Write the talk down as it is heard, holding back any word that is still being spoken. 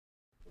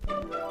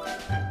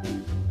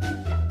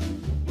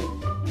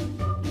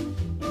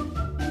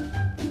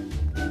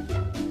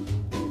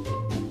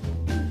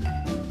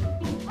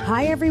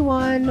Hi,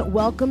 everyone.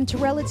 Welcome to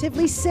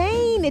Relatively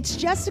Sane. It's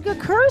Jessica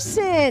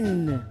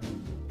Curson.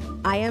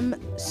 I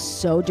am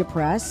so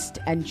depressed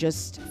and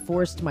just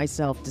forced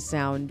myself to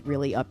sound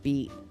really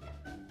upbeat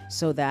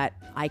so that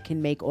I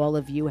can make all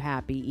of you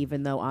happy,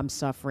 even though I'm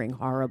suffering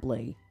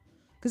horribly.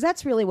 Because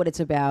that's really what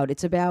it's about.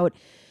 It's about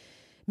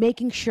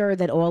making sure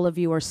that all of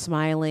you are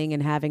smiling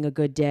and having a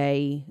good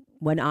day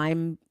when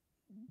I'm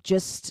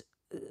just...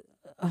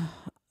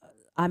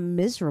 I'm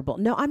miserable.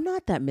 No, I'm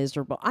not that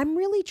miserable. I'm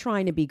really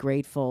trying to be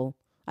grateful.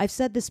 I've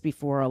said this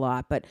before a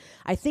lot, but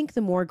I think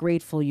the more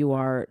grateful you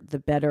are, the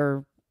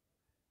better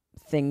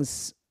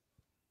things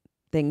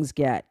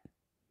get.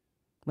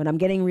 When I'm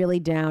getting really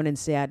down and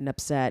sad and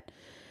upset,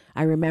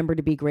 I remember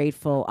to be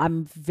grateful.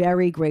 I'm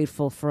very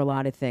grateful for a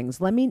lot of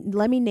things. Let me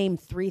name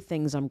 3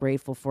 things I'm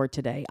grateful for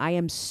today. I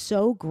am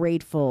so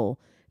grateful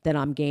that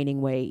I'm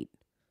gaining weight.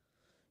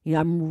 You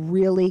know, I'm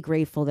really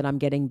grateful that I'm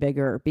getting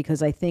bigger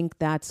because I think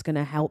that's going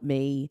to help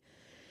me,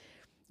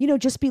 you know,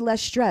 just be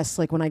less stressed.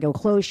 Like when I go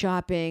clothes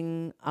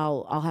shopping,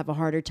 I'll have a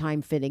harder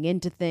time fitting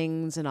into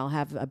things and I'll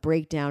have a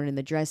breakdown in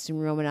the dressing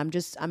room. And I'm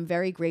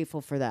very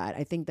grateful for that.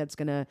 I think that's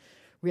going to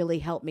really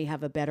help me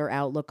have a better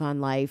outlook on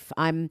life.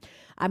 I'm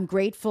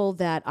grateful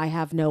that I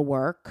have no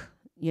work.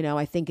 You know,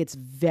 I think it's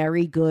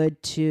very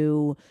good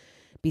to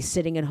be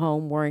sitting at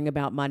home worrying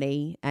about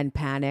money and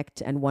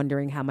panicked and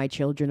wondering how my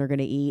children are going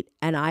to eat.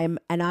 And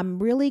I'm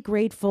really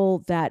grateful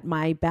that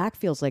my back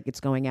feels like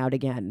it's going out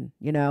again.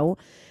 You know,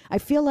 I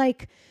feel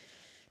like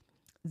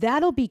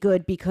that'll be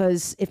good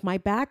because if my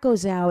back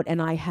goes out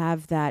and I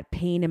have that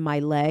pain in my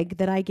leg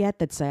that I get,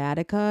 that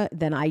sciatica,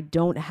 then I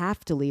don't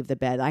have to leave the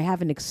bed. I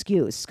have an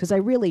excuse because I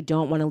really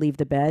don't want to leave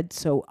the bed.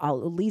 So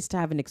I'll at least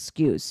have an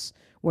excuse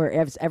where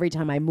every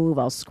time I move,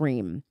 I'll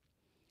scream.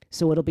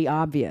 So it'll be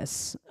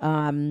obvious.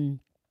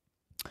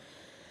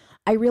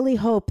 I really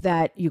hope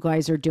that you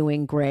guys are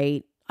doing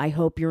great. I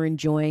hope you're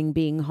enjoying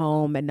being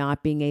home and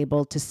not being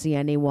able to see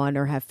anyone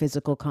or have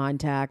physical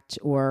contact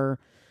or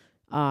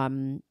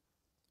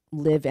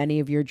live any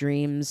of your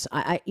dreams.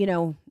 I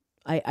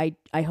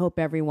hope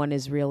everyone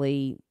is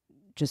really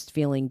just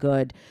feeling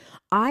good.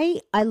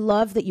 I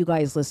love that you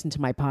guys listen to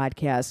my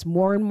podcast.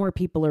 More and more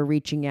people are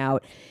reaching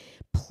out.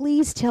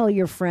 Please tell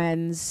your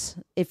friends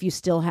if you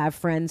still have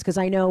friends, because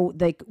I know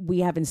like we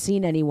haven't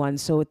seen anyone.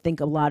 So I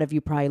think a lot of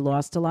you probably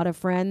lost a lot of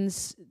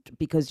friends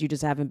because you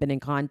just haven't been in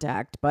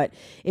contact. But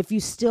if you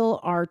still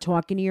are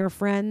talking to your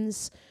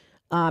friends,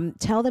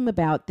 tell them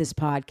about this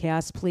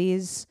podcast,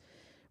 please.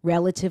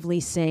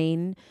 Relatively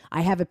Sane.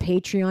 I have a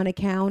Patreon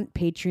account,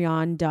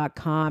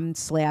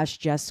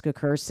 patreon.com/Jessica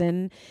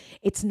Curson.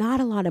 It's not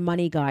a lot of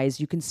money, guys.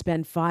 You can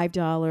spend $5,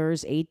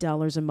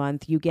 $8 a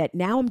month. You get,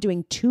 now I'm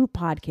doing 2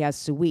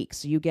 podcasts a week.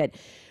 So you get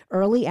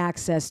early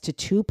access to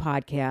 2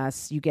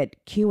 podcasts. You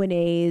get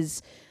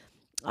Q&As.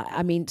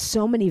 I mean,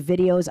 so many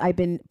videos. I've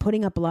been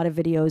putting up a lot of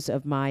videos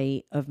of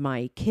my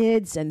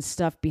kids and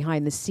stuff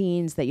behind the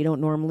scenes that you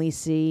don't normally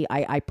see.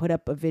 I put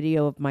up a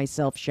video of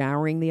myself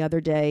showering the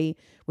other day,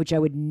 which I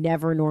would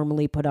never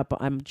normally put up.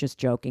 I'm just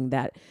joking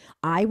that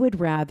I would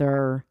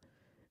rather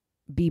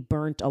be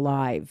burnt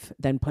alive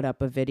than put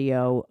up a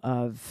video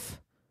of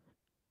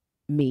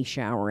me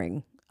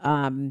showering.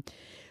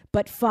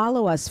 But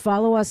follow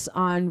us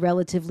on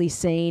Relatively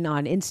Sane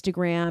on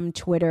Instagram,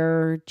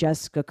 Twitter,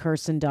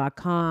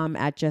 jessicacurson.com,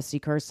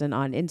 @JessieCurson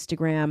on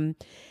Instagram,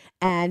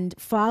 and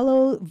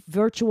follow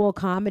Virtual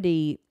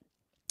Comedy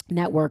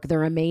Network.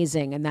 They're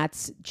amazing. And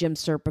that's Jim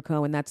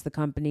Serpico, and that's the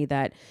company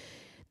that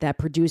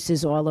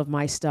produces all of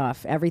my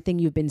stuff. Everything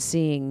you've been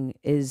seeing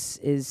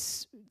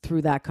is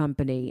through that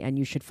company, and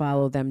you should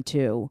follow them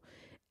too.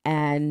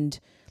 And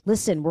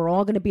listen, we're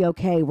all going to be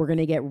okay. We're going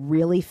to get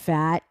really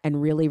fat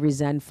and really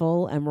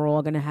resentful, and we're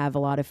all going to have a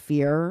lot of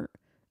fear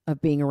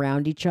of being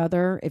around each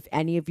other. If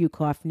any of you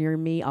cough near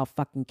me, I'll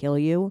fucking kill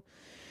you.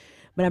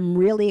 But I'm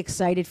really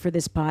excited for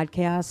this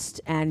podcast,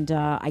 and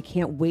I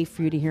can't wait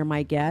for you to hear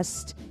my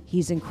guest.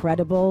 He's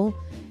incredible,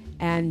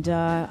 and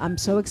I'm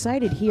so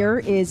excited. Here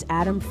is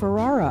Adam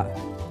Ferrara.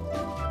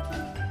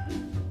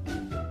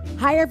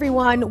 Hi,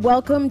 everyone.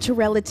 Welcome to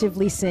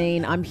Relatively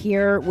Sane. I'm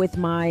here with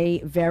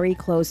my very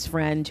close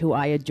friend who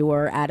I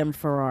adore, Adam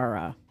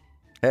Ferrara.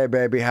 Hey,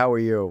 baby. How are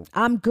you?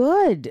 I'm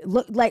good.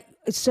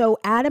 So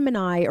Adam and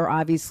I are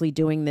obviously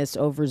doing this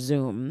over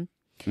Zoom.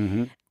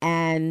 Mm-hmm.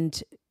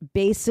 And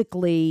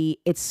basically,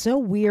 it's so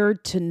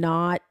weird to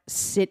not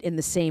sit in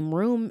the same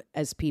room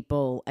as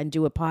people and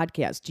do a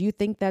podcast. Do you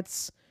think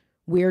that's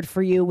weird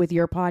for you with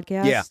your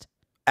podcast? Yeah.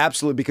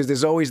 Absolutely, because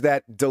there's always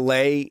that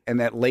delay and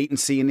that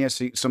latency in there.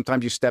 So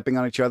sometimes you're stepping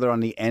on each other on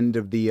the end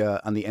of the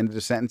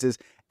sentences.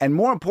 And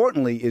more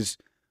importantly, is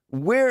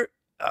when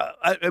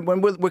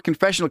we're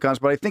confessional accounts,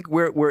 but I think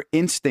we're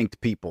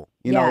instinct people.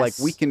 You know, like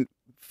we can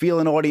feel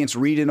an audience,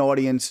 read an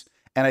audience,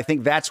 and I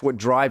think that's what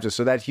drives us.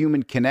 So that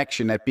human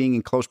connection, that being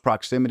in close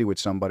proximity with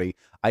somebody,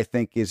 I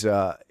think is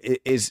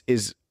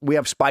we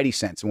have spidey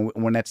sense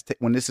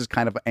when this is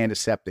kind of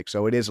antiseptic.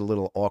 So it is a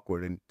little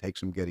awkward and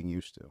takes some getting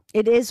used to.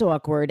 It is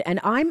awkward, and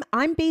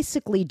I'm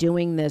basically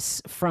doing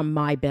this from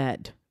my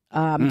bed.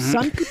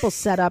 Some people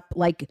set up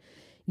like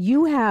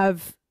you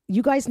have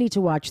you guys need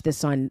to watch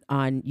this on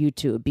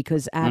YouTube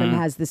because Adam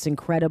has this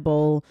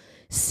incredible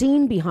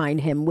scene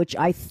behind him, which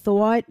I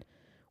thought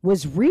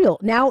was real.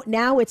 Now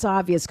it's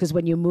obvious because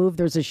when you move,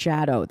 there's a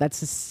shadow. That's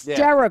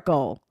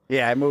hysterical.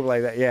 Yeah, I move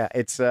like that. Yeah,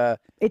 it's I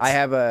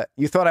have a.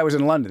 You thought I was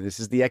in London. This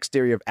is the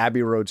exterior of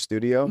Abbey Road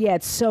Studio. Yeah,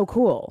 it's so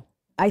cool.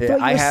 I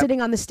thought you were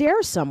sitting on the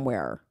stairs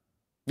somewhere.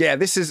 Yeah,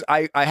 this is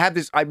I have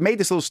this. I made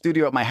this little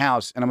studio at my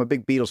house, and I'm a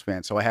big Beatles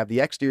fan, so I have the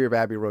exterior of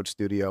Abbey Road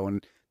Studio,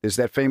 and there's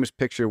that famous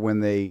picture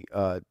when they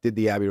did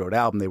the Abbey Road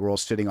album. They were all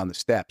sitting on the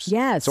steps.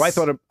 Yes. So I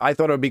thought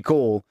it would be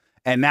cool,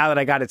 and now that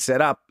I got it set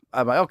up,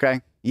 I'm like,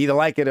 okay. You either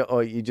like it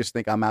or you just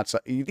think I'm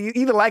outside. You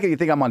either like it or you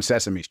think I'm on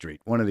Sesame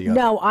Street. One or the other.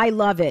 No, I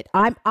love it.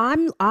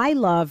 I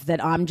love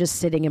that I'm just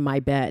sitting in my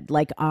bed.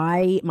 Like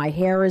my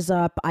hair is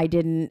up. I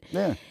didn't.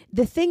 Yeah.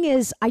 The thing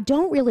is, I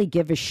don't really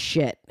give a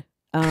shit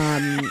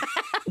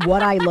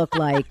what I look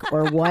like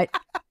or what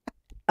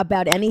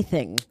about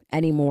anything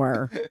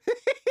anymore.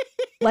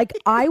 Like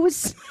I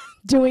was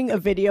doing a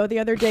video the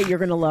other day. You're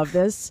gonna love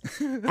this,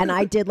 and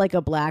I did like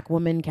a black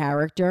woman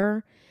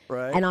character.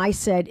 Right. And I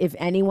said, if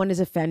anyone is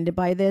offended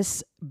by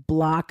this,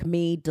 block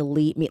me,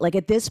 delete me. Like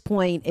at this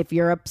point, if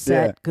you're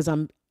upset because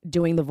I'm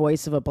doing the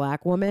voice of a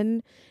black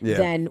woman,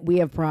 then we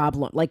have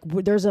problem. Like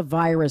there's a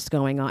virus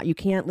going on. You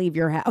can't leave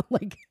your house.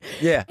 Like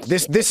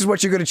this is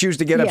what you're going to choose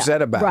to get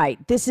upset about. Right.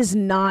 This is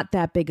not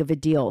that big of a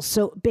deal.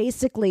 So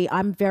basically,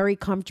 I'm very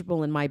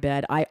comfortable in my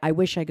bed. I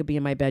wish I could be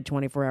in my bed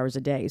 24 hours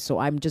a day. So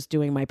I'm just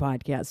doing my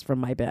podcast from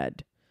my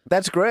bed.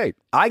 That's great.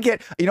 I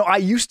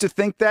used to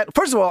think that.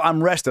 First of all,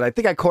 I'm rested. I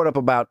think I caught up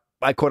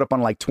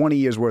on like 20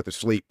 years worth of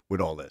sleep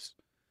with all this.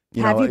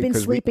 Have you been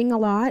sleeping a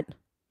lot?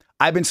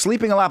 I've been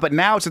sleeping a lot, but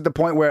now it's at the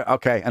point where,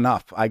 okay,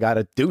 enough. I got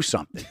to do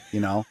something,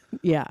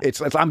 Yeah.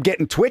 It's I'm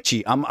getting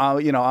twitchy.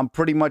 I'm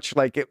pretty much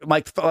like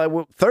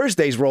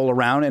Thursdays roll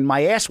around and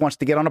my ass wants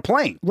to get on a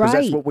plane. Right.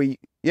 That's what we're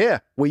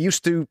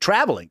used to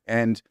traveling,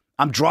 and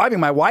I'm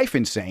driving my wife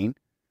insane.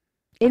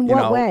 In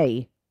what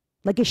way?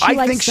 Like, is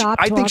she stop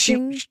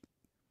talking?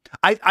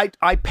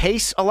 I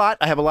pace a lot.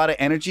 I have a lot of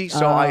energy,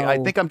 so I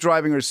think I'm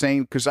driving her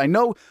insane because I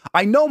know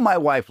my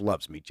wife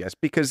loves me, Jess,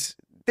 because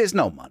there's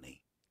no money.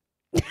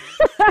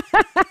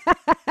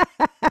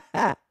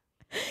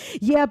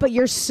 Yeah, but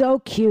you're so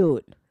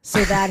cute,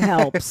 so that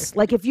helps.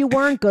 Like if you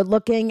weren't good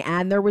looking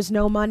and there was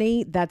no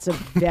money, that's a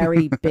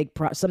very big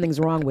something's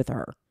wrong with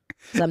her.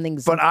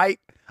 But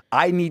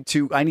I need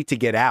to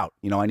get out.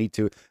 I need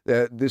to.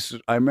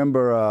 I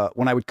remember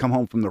when I would come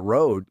home from the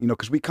road.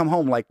 Because we come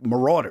home like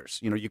marauders.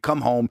 You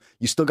come home,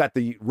 you still got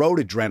the road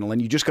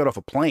adrenaline. You just got off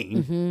a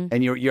plane,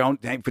 and you're on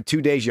for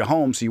 2 days. You're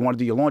home, so you want to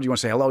do your laundry. You want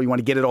to say hello. You want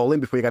to get it all in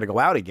before you got to go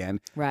out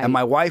again. Right. And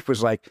my wife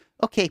was like,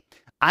 "Okay,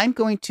 I'm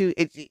going to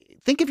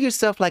think of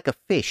yourself like a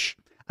fish.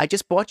 I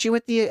just bought you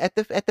at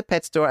the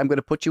pet store. I'm going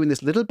to put you in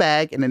this little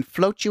bag and then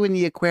float you in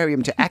the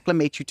aquarium to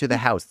acclimate you to the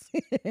house."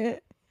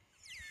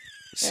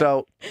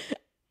 So.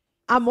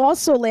 I'm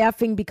also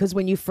laughing because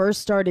when you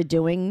first started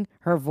doing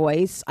her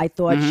voice, I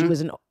thought she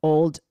was an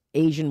old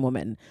Asian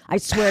woman. I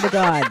swear to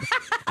God.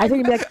 I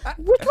think you'd be like,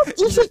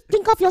 you should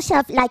think of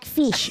yourself like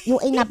fish.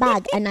 You're in a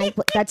bag. And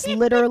that's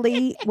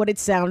literally what it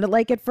sounded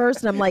like at first.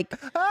 And I'm like,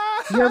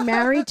 you're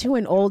married to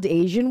an old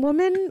Asian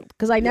woman?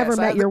 Because I never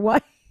met your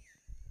wife.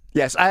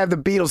 Yes, I have the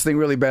Beatles thing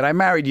really bad. I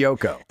married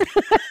Yoko.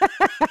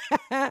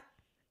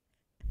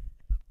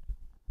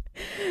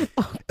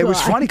 Oh, it was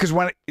funny because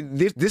when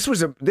this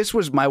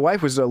was my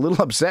wife was a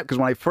little upset because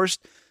when I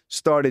first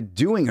started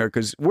doing her,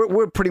 because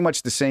we're pretty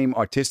much the same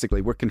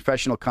artistically. We're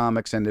confessional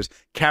comics and there's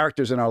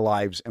characters in our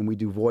lives and we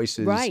do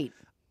voices, right?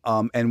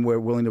 And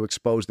we're willing to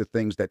expose the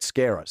things that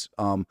scare us.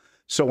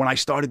 So when I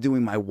started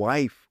doing my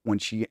wife, when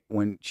she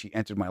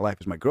entered my life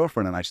as my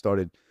girlfriend, and I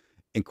started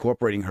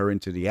incorporating her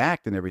into the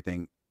act and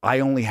everything,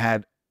 I only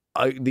had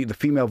the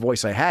female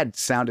voice I had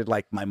sounded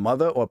like my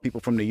mother or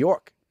people from New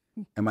York.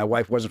 And my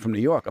wife wasn't from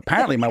New York.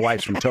 Apparently, my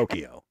wife's from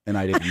Tokyo, and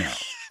I didn't know.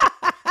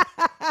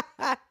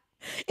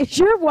 Is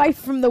your wife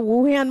from the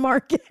Wuhan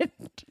market?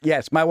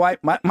 Yes, my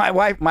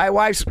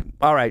wife's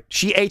all right.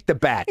 She ate the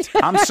bat.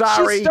 I'm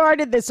sorry. She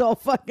started this whole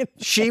fucking.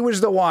 She was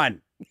the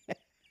one.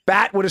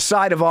 Bat with a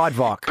side of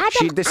aardvark.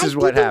 This is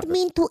what happened. I didn't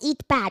mean to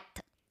eat bat.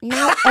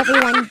 Now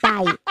everyone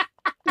die.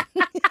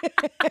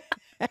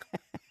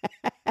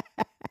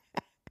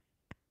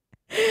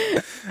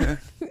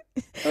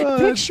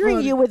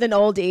 Picturing you with an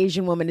old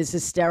Asian woman is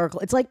hysterical.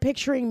 It's like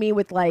picturing me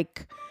with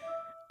like,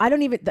 I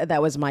don't even, that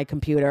was my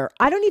computer.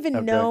 I don't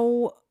even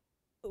know,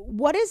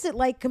 what is it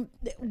like,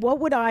 what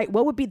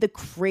would be the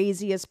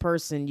craziest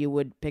person you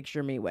would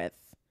picture me with?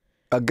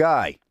 A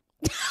guy.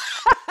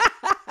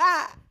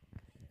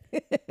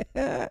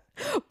 But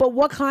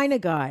what kind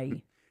of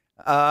guy?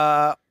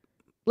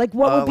 Like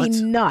what would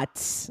be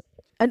nuts?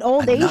 An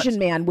old Asian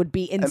man would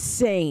be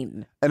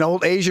insane. An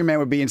old Asian man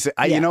would be insane.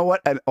 You know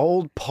what? An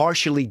old,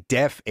 partially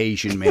deaf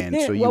Asian man.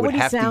 So you would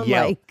have to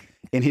yell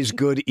in his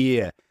good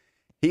ear.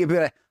 He'd be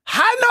like,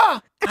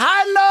 Hanna!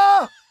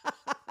 Hanna!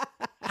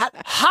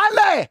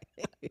 Hanna!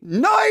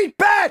 No eat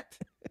bat!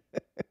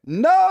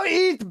 No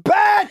eat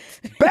bat!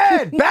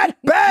 Bed! Bat!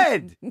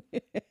 Bed!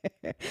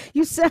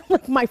 You sound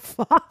like my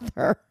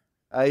father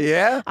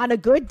Yeah. on a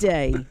good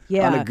day.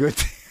 Yeah. On a good.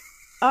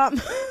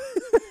 Um,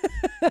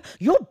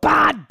 you're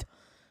bad.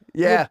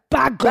 Yeah. You're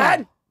bad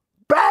girl.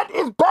 Bad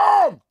is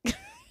bad.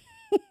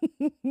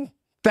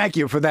 Thank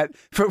you for that,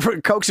 for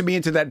coaxing me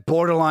into that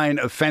borderline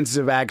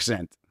offensive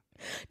accent.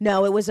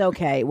 No, it was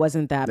okay. It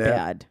wasn't that Yeah.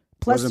 bad.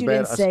 Plus, Wasn't you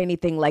bad. didn't say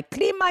anything like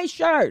 "clean my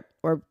shirt"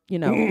 or do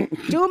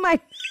my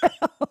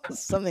nails,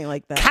 something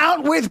like that.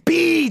 Count with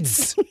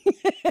beads.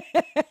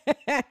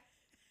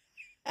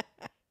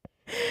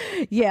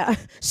 Yeah.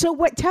 So,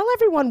 what? Tell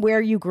everyone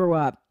where you grew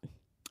up.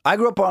 I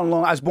grew up on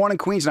I was born in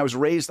Queens and I was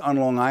raised on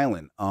Long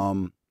Island.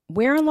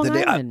 Where on Long The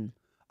day Island?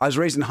 I was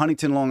raised in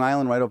Huntington, Long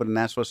Island, right over the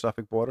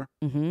Nassau-Suffolk border.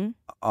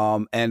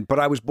 Mm-hmm. But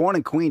I was born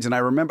in Queens, and I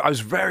remember I was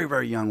very,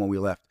 very young when we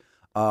left.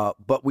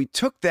 But we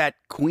took that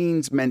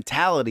Queens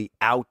mentality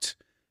out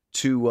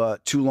to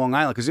Long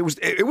Island because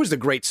it was the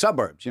great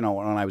suburbs. You know,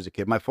 when I was a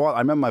kid, I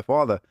remember my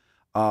father.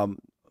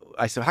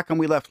 I said, "How come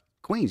we left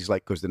Queens?" He's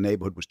like, "Because the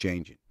neighborhood was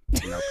changing."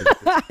 You know,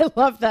 I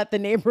love that the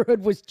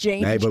neighborhood was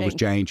changing. neighborhood was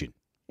changing.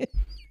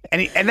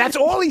 And that's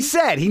all he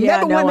said. He Yeah,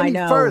 never no, went I any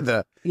know.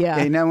 further. Yeah.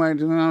 He never went,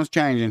 "No, it's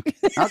changing."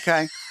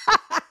 Okay.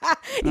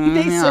 They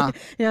Yeah. said,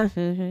 yeah,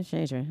 it's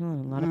changing.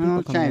 A lot of No, people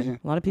it's coming in. changing.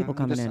 A lot of people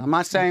coming I'm in.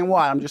 not saying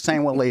what. I'm just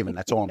saying we're leaving.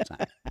 That's all I'm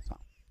saying. So.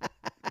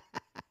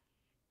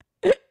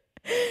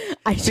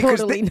 I Because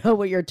totally know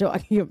what you're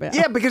talking about.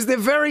 Yeah, because they're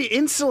very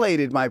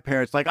insulated, my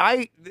parents. Like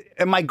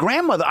my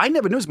grandmother, I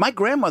never knew this. My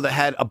grandmother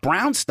had a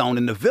brownstone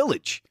in the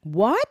village.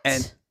 What?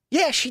 And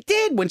yeah, she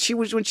did. When she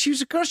was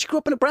a girl, she grew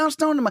up in a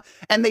brownstone,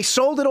 and they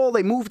sold it all.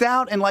 They moved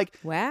out, and like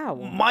Wow.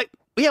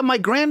 my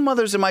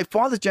grandmother's and my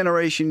father's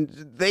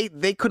generation,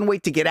 they couldn't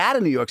wait to get out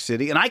of New York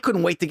City, and I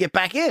couldn't wait to get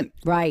back in.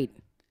 Right.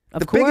 Of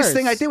The course. biggest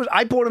thing I did was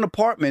I bought an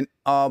apartment.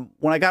 I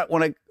had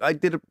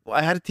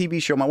a TV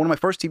show. One of my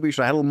first TV shows.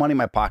 I had a little money in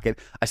my pocket.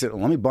 I said,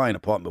 well, let me buy an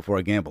apartment before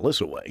I gamble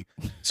this away.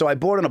 So I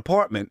bought an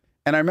apartment,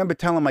 and I remember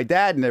telling my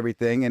dad and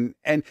everything, and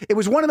it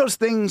was one of those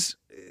things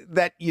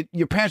that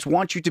your parents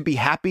want you to be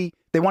happy.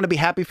 They want to be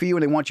happy for you,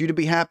 and they want you to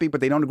be happy, but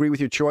they don't agree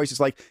with your choice. It's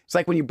like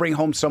when you bring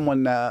home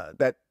someone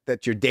that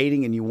you're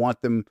dating, and you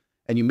want them,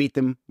 and you meet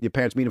them. Your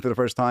parents meet them for the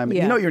first time.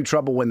 Yeah. You know you're in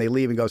trouble when they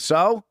leave and go.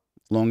 So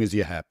as long as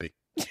you're happy.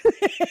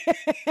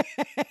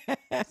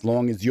 As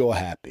long as you're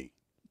happy.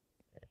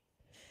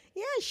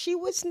 Yeah, she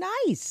was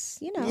nice.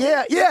 You know.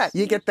 Yeah,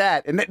 you get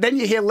that. And then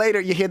you hear later,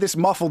 you hear this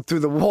muffled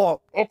through the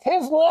wall. It's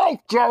his life,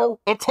 Joe.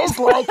 It's his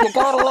life. You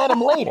gotta let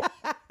him lead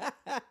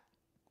it.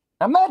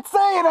 I'm not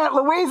saying that,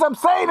 Louise. I'm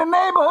saying the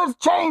neighborhood's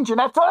changing.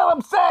 That's all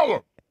I'm saying.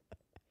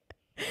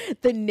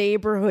 The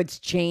neighborhood's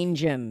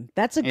changing.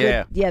 That's a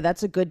good. Yeah,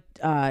 that's a good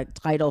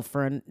title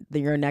for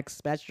your next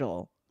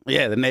special.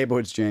 Yeah, the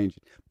neighborhood's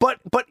changing. But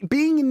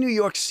being in New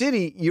York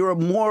City, you're a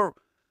more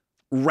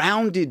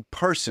rounded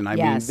person. I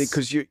Yes. mean,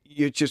 because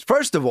you're just,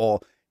 first of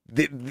all,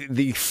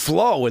 the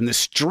flow and the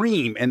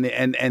stream and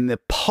the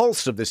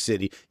pulse of the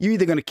city, you're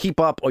either going to keep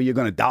up or you're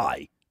going to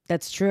die.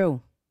 That's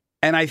true.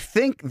 And I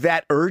think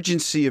that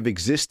urgency of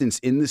existence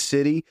in the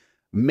city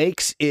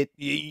makes it,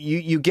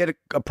 you get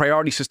a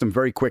priority system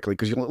very quickly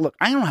because you look,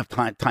 I don't have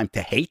time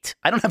to hate.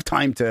 I don't have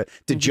time to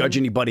judge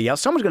anybody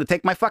else. Someone's going to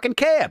take my fucking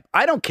cab.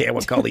 I don't care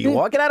what color you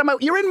are. Get out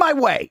of you're in my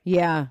way.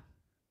 Yeah.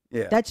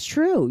 Yeah. That's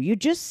true.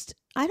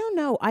 I don't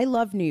know. I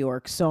love New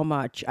York so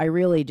much. I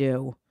really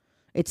do.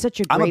 It's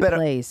such a great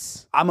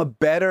place. I'm a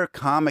better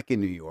comic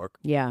in New York.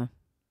 Yeah.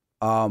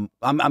 I'm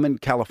in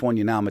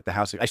California now. I'm at the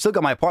house. I still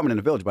got my apartment in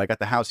the village, but I got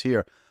the house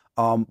here.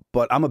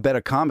 But I'm a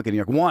better comic in New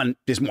York. One,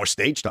 there's more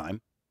stage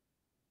time.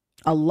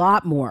 A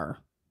lot more.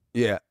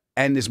 Yeah.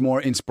 And there's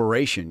more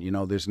inspiration,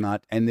 there's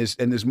not, and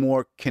there's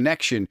more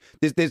connection.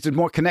 There's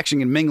more connection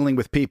and mingling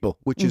with people,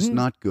 which is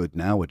not good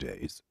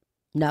nowadays.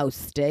 No,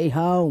 stay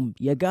home.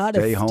 You gotta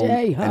stay home.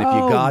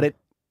 And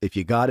if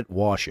you got it,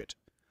 wash it.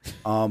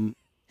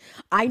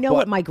 I know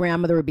what my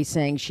grandmother would be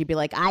saying. She'd be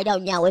like, I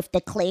don't know if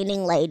the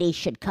cleaning lady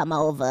should come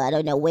over. I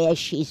don't know where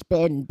she's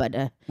been,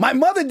 but My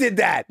mother did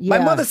that. Yeah.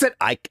 My mother said,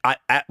 I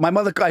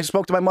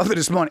spoke to my mother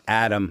this morning.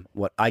 Adam,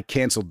 I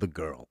canceled the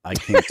girl. I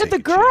can't take the a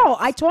girl. chance.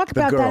 I talk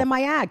about that in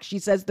my act. She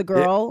says the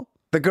girl.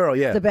 The girl,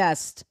 yeah. The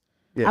best.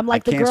 Yeah, I'm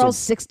like, I the canceled- girl's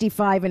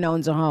 65 and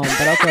owns a home,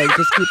 but okay,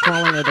 just keep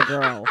calling her the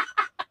girl.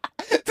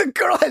 The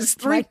girl has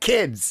 3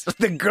 kids.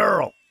 The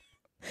girl.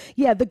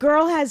 Yeah, the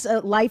girl has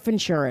life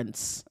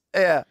insurance.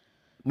 Yeah.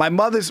 My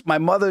mother's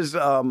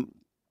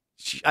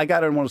I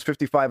got her in one of those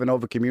 55 and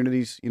over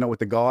communities, with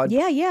the guard.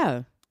 Yeah,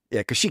 yeah.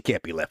 Yeah, because she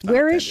can't be left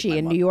Where unattended, is she? my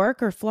In mother. New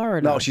York or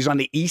Florida? No, she's on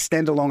the east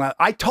end of Long Island.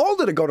 I told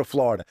her to go to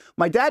Florida.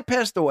 My dad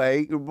passed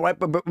away right,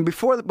 but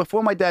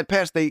before my dad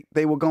passed,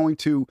 they were going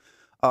to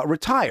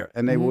retire,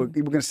 and they were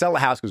going to sell the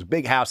house. It was a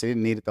big house; they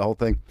didn't need it, the whole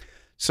thing.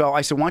 So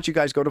I said, "Why don't you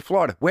guys go to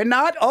Florida? We're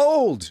not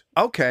old,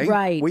 okay?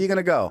 Right? Where you going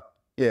to go?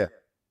 Yeah,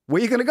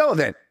 where you going to go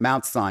then?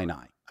 Mount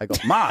Sinai." I go,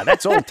 "Ma,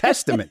 that's Old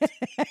Testament."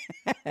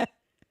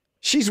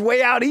 She's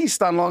way out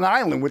east on Long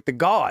Island with the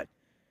guard.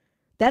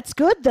 That's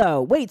good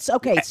though. Wait, so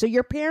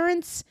your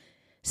parents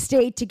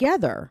stayed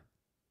together,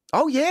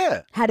 Oh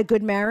yeah. had a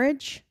good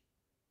marriage.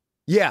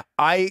 Yeah,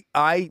 I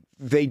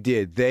They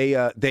did. They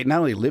not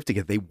only lived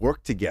together, they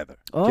worked together.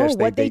 Oh, Jess,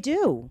 what they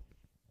do?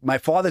 My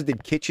father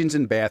did kitchens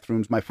and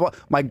bathrooms. My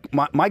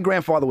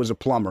grandfather was a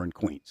plumber in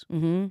Queens,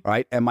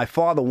 right? And my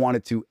father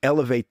wanted to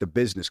elevate the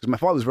business because my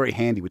father was very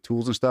handy with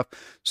tools and stuff.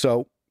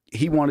 So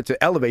he wanted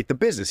to elevate the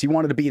business. He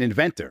wanted to be an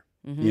inventor.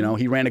 You know,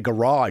 he ran a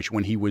garage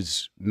when he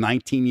was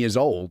 19 years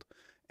old,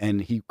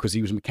 and because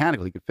he was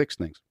mechanical, he could fix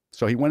things.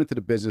 So he went into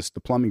the business, the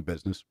plumbing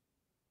business,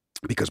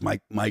 because my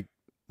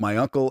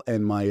uncle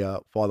and my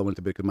father went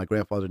to because my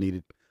grandfather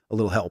needed a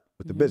little help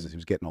with the business. He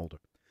was getting older.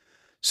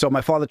 So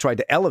my father tried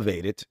to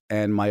elevate it,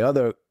 and my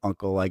other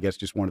uncle, I guess,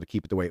 just wanted to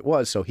keep it the way it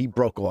was. So he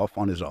broke off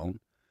on his own.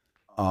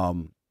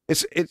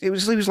 He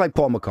was like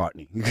Paul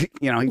McCartney.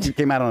 You know, he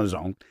came out on his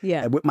own.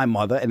 Yeah. With my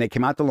mother, and they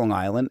came out to Long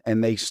Island,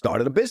 and they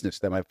started a business.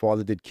 That my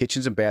father did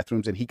kitchens and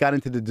bathrooms, and he got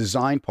into the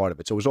design part of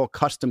it. So it was all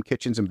custom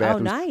kitchens and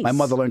bathrooms. Oh, nice. My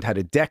mother learned how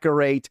to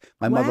decorate.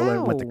 My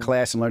mother went to Wow.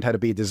 class and learned how to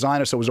be a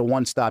designer. So it was a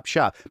one-stop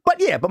shop. But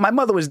my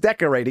mother was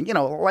decorating, you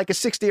know, like a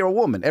 60-year-old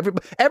woman.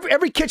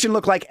 Every kitchen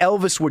looked like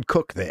Elvis would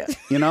cook there,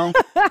 you know?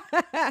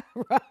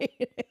 Right.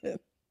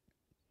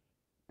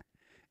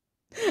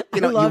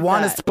 You know, you love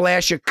want a that.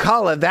 splash of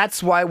color.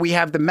 That's why we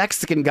have the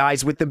Mexican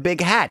guys with the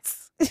big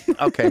hats.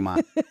 Okay,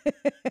 Mom.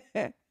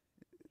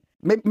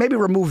 Maybe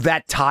remove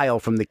that tile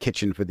from the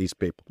kitchen for these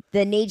people.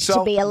 There needs So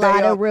to be a they,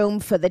 lot of room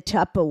for the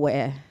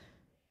Tupperware.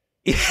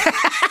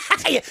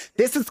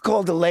 This is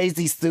called a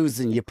lazy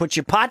Susan. You put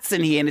your pots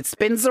in here and it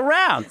spins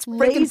around. It's freaking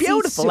Lazy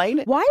beautiful, ain't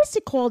it? Why is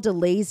it called a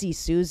lazy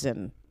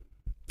Susan?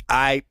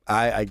 I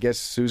guess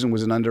Susan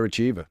was an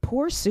underachiever.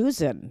 Poor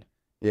Susan.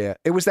 Yeah,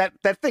 it was that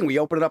thing. We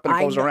open it up and it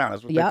I goes know. around.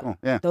 That's what Yep. they call.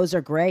 Yeah, Those are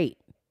great.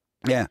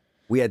 yeah.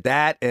 We had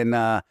that, and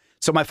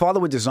so my father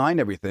would design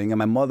everything, and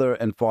my mother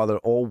and father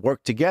all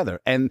worked together,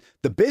 and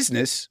the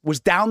business was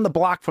down the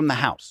block from the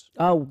house.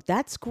 Oh,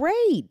 that's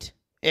great.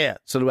 Yeah,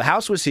 so the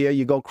house was here.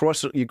 You go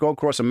across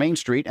a main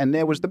street, and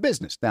there was the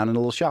business down in a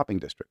little shopping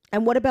district.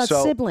 And what about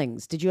So-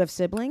 siblings? Did you have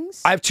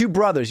siblings? I have two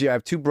brothers. Yeah, I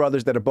have two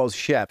brothers that are both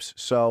chefs.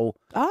 So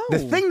Oh. the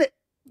thing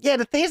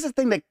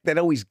that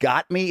always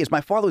got me is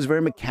my father was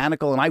very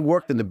mechanical, and I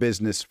worked in the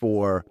business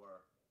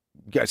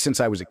since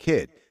I was a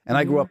kid, and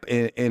I grew up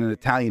in an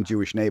Italian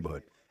Jewish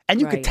neighborhood, and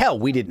you could Right. tell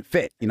we didn't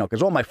fit, you know,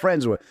 because all my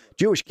friends were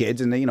Jewish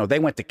kids, and they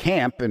went to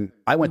camp, and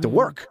I went to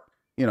work.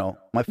 You know,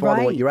 my father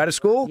Right. went, "You're out of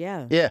school?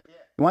 Yeah. yeah.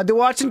 You want to do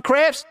arts and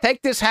crafts?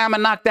 Take this hammer,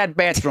 knock that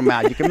bathroom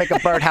out. You can make a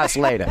birdhouse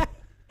later."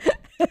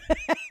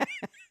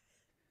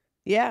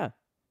 Yeah.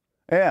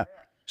 Yeah.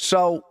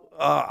 So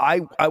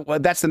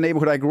that's the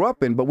neighborhood I grew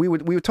up in. But we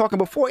were talking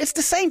before. It's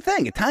the same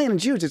thing. Italian and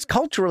Jews. It's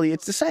culturally,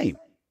 it's the same.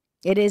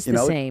 It is You the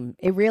know? same.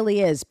 It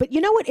really is. But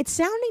you know what? It's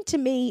sounding to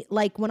me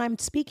like when I'm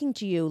speaking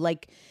to you,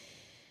 like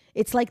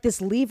it's like this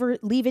leave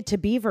it to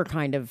Beaver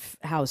kind of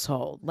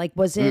household. Like,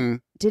 was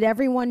it? Did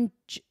everyone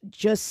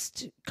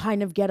just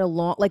kind of get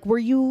along? Like, were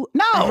you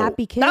No, a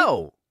happy kid?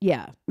 no,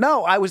 Yeah.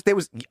 no. There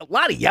was a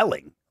lot of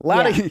yelling. A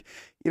lot of, Yeah.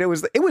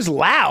 it was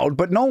loud,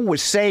 but no one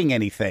was saying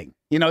anything.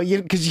 You know,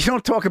 because you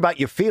don't talk about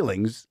your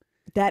feelings.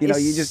 That You know,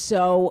 is you just-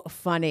 so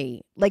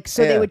funny. Like,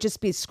 so they Yeah. would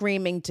just be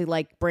screaming to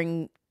like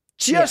bring.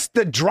 Just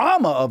the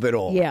drama of it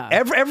all. Yeah.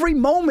 Every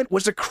moment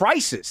was a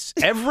crisis.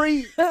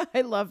 Every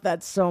I love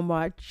that so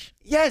much.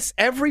 Yes,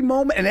 every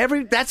moment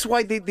and that's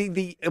why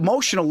the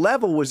emotional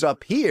level was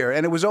up here,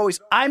 and it was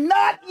always, "I'm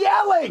not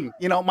yelling."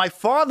 You know, my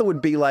father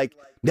would be like,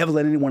 "Never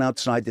let anyone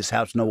outside this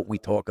house know what we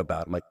talk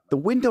about." I'm like, "The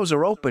windows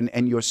are open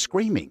and you're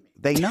screaming.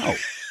 They know."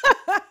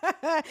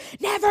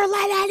 Never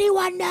let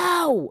anyone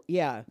know.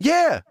 Yeah.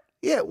 Yeah.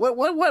 Yeah.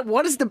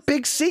 What is the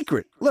big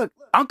secret? Look,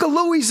 Uncle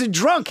Louie's a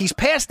drunk. He's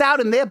passed out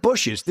in their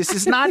bushes. This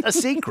is not a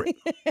secret.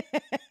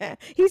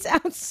 He's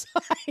outside.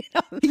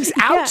 He's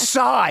Yeah.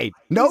 outside.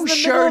 No He's in the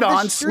shirt middle of the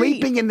on, street.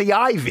 sleeping in the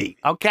ivy.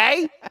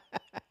 Okay?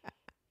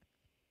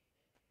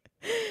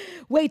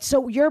 Wait, so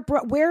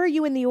where are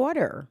you in the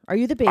order? Are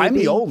you the baby? I'm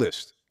the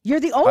oldest. You're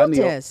the I'm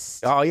the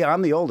oldest. Oh yeah,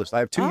 I'm the oldest. I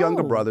have two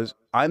younger Oh. brothers.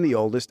 I'm the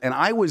oldest, and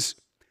I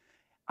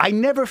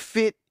never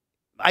fit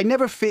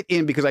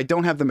in because I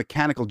don't have the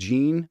mechanical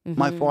gene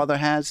my Mm-hmm. father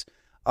has,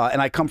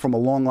 and I come from a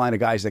long line of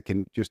guys that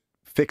can just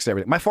fix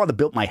everything. My father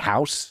built my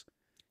house.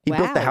 He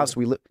built the Wow. house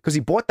we live because he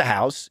bought the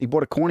house. He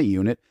bought a corner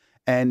unit,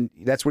 and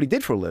that's what he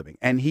did for a living.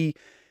 And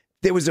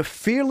there was a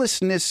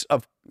fearlessness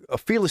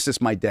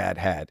my dad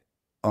had.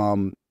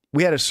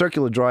 We had a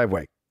circular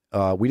driveway.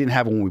 We didn't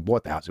have one when we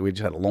bought the house. We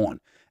just had a lawn.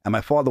 And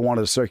my father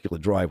wanted a circular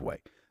driveway.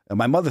 And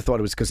my mother thought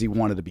it was because he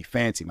wanted to be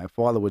fancy. My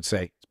father would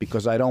say, "It's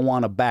because I don't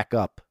want to back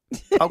up."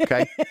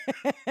 Okay.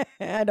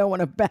 I don't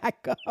want to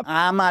back up.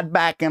 I'm not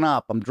backing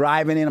up. I'm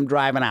driving in. I'm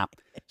driving out.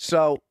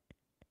 So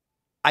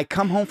I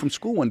come home from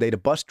school one day. The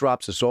bus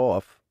drops us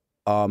off.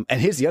 And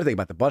here's the other thing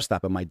about the bus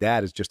stop and my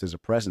dad is just as a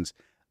presence.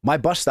 My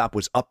bus stop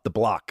was up the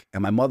block,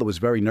 and my mother was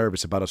very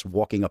nervous about us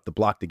walking up the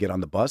block to get on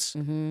the bus.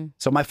 Mm-hmm.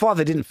 So my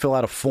father didn't fill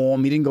out a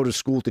form. He didn't go to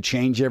school to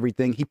change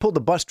everything. He pulled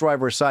the bus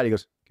driver aside. He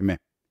goes, "Come here.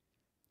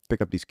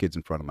 Pick up these kids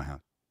in front of my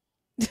house."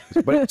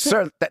 But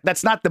sir,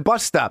 that's not the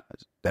bus stop.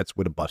 That's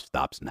where the bus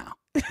stops now.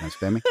 You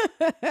understand me?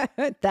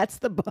 That's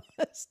the bus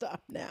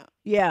stop now.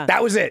 Yeah.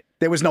 That was it.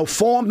 There was no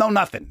form, no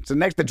nothing. So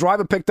next, the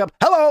driver picked up,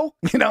 hello.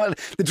 You know,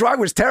 the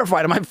driver was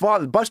terrified of my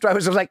father. The bus driver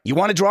was like, you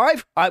want to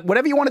drive?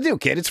 Whatever you want to do,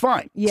 kid, it's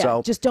fine. Yeah,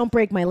 so, just don't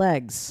break my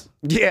legs.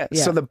 Yeah.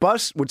 So the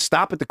bus would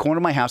stop at the corner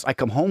of my house. I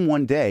come home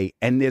one day,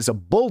 and there's a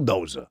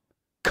bulldozer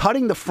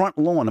cutting the front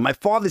lawn. And my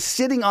father's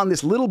sitting on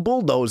this little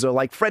bulldozer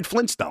like Fred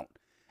Flintstone.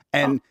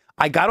 And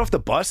I got off the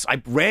bus.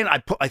 I ran.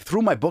 I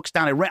threw my books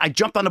down. I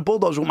jumped on the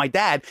bulldozer with my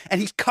dad, and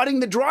he's cutting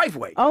the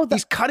driveway.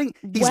 He's cutting.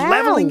 He's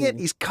leveling it.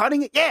 He's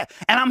cutting it. Yeah,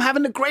 and I'm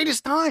having the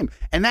greatest time.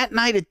 And that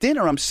night at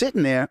dinner, I'm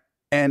sitting there,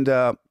 and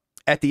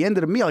at the end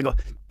of the meal, I go,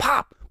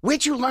 Pop,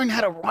 where'd you learn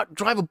how to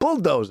drive a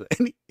bulldozer?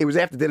 And it was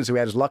after dinner, so he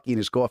had his Lucky and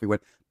his coffee. He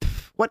went,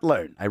 what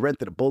learn? I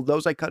rented a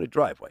bulldozer. I cut a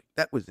driveway.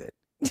 That was it.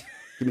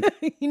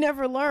 You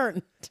never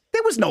learned.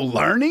 There was no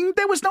learning.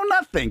 There was no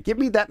nothing. Give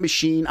me that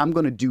machine. I'm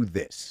going to do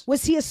this.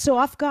 Was he a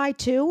soft guy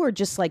too, or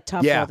just like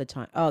tough all the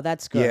time? Oh,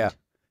 that's good. Yeah,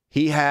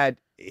 he had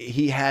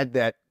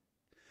that.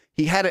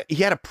 He had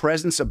a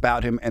presence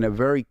about him and a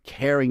very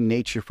caring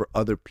nature for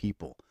other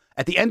people.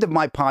 At the end of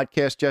my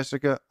podcast,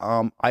 Jessica,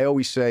 I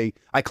always say,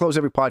 I close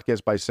every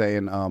podcast by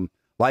saying,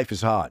 life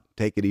is hard.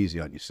 Take it easy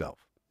on yourself.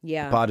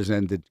 Yeah. The pod has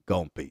ended.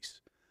 Go in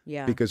peace.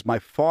 Yeah. Because my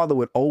father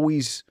would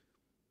always.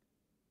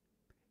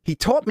 He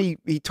taught me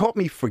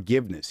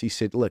forgiveness. He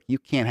said, look, you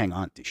can't hang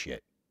on to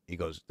shit. He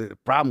goes, the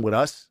problem with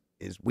us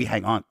is we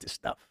hang on to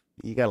stuff.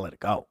 You got to let it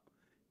go.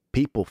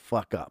 People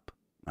fuck up,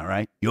 all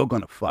right? You're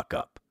going to fuck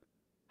up.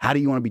 How do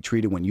you want to be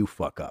treated when you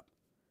fuck up?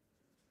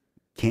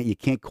 You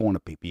can't corner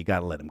people. You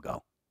got to let them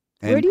go.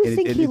 Where do you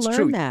think he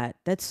learned that?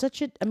 That's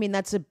such a, I mean,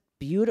 that's a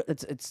beautiful,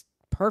 it's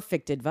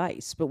perfect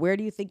advice, but where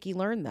do you think he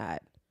learned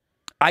that?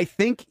 I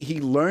think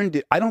he learned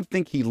it. I don't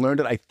think he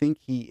learned it. I think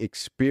he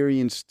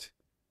experienced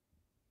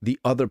the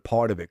other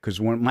part of it,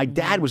 because when my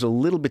dad was a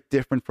little bit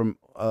different from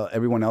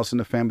everyone else in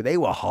the family. They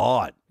were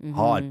hard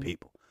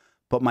people,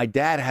 but my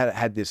dad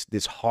had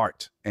this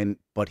heart,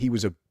 but he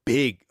was a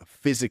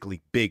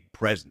physically big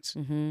presence.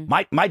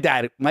 My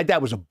dad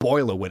was a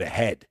boiler with a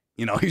head.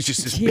 You know, he's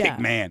just this big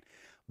man,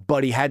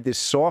 but he had this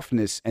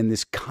softness and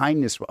this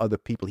kindness for other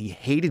people. He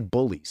hated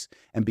bullies,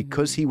 and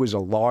because he was a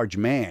large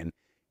man,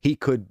 he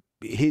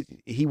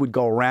would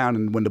go around,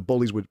 and when the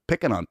bullies were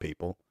picking on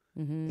people.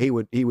 He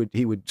would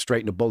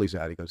straighten the bullies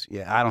out. He goes,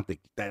 yeah, I don't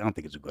think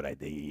it's a good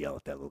idea. You yell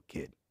at that little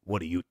kid. What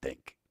do you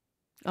think?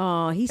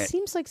 Oh, he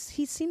seems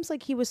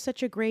like he was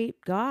such a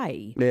great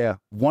guy. Yeah,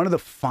 one of the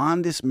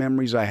fondest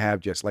memories I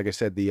have, just like I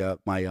said,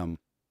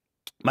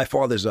 my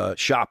father's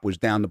shop was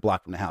down the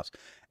block from the house,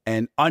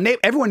 and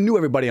everyone knew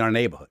everybody in our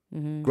neighborhood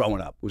growing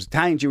up. It was an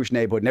Italian Jewish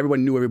neighborhood, and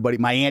everyone knew everybody.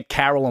 My Aunt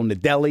Carol owned the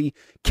deli.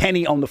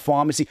 Kenny owned the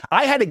pharmacy.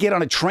 I had to get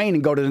on a train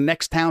and go to the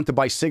next town to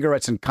buy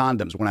cigarettes and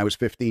condoms when I was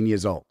 15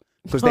 years old.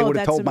 Because they would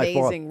have told my father.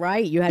 That's amazing,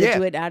 right? You had to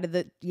do it out of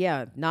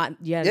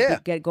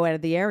the, go out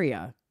of the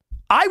area.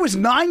 I was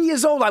 9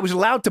 years old. I was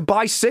allowed to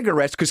buy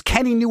cigarettes because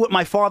Kenny knew what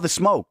my father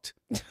smoked.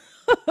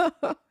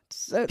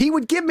 He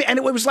would give me, and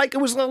it was like, I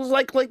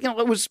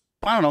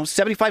don't know,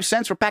 75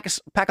 cents for a pack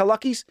of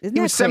Luckies. He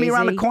would send me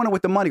around the corner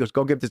with the money. He goes,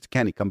 go give this to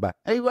Kenny, come back.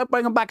 And he would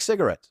bring him back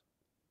cigarettes.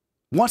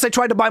 Once I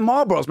tried to buy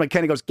Marlboros, my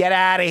Kenny goes, get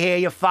out of here.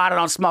 Your father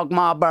don't smoke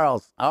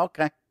Marlboros.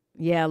 Okay.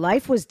 Yeah,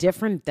 life was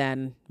different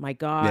then. My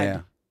God.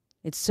 Yeah.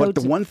 It's so.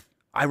 But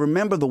I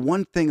remember the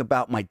one thing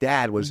about my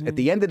dad was at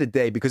the end of the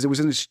day, because it was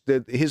in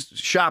his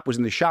shop was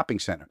in the shopping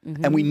center,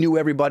 and we knew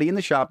everybody in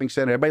the shopping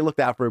center. Everybody looked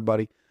out for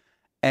everybody,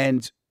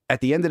 and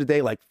at the end of the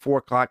day, like 4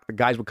 o'clock, the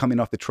guys would come in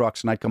off the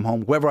trucks, and I'd come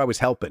home. Whoever I was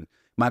helping,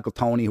 my Uncle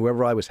Tony,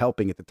 whoever I was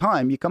helping at the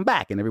time, you come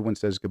back, and everyone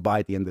says goodbye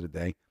at the end of the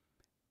day,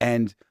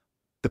 and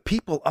the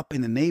people up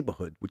in the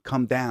neighborhood would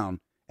come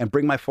down and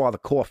bring my father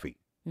coffee,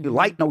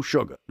 light, no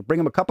sugar. Bring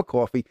him a cup of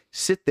coffee,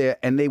 sit there,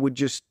 and they would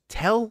just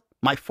tell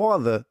my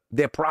father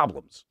their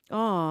problems.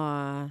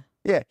 Aww.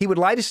 Yeah, he would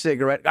light a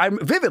cigarette. I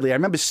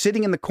remember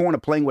sitting in the corner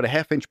playing with a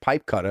 1/2-inch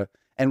pipe cutter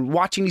and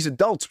watching these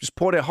adults just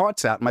pour their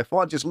hearts out. And my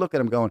father just looked at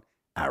him going,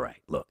 all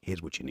right, look,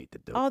 here's what you need to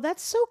do. Oh,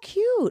 that's so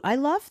cute. I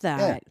love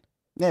that.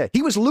 Yeah.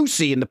 He was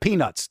Lucy in the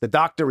Peanuts. The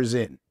doctor is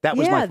in. That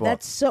was my father.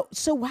 That's so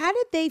how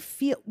did they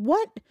feel?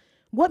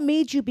 What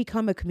made you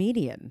become a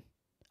comedian?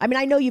 I mean,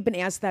 I know you've been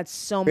asked that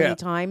so many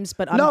times,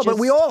 but but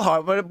we all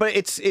are. But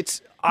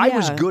it's I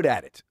was good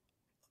at it.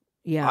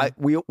 Yeah,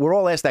 we're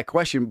all asked that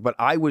question, but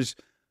I was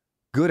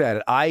good at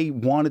it. I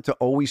wanted to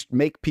always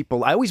I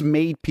always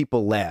made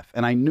people laugh,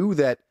 and I knew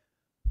that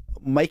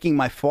making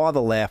my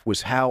father laugh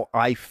was how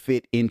I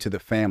fit into the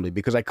family,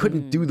 because I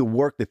couldn't do the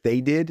work that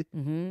they did.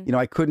 You know,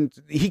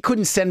 he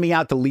couldn't send me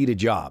out to lead a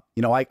job.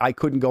 You know, I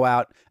couldn't go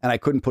out and I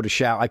couldn't put a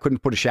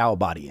shower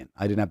body in.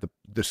 I didn't have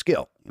the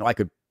skill. You know, I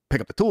could pick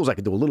up the tools. I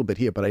could do a little bit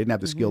here, but I didn't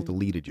have the skill to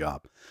lead a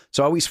job.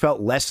 So I always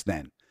felt less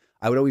than.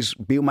 I would always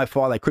be with my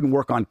father. I couldn't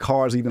work on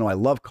cars, even though I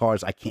love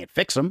cars. I can't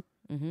fix them.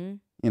 You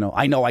know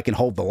I can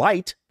hold the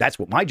light. That's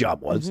what my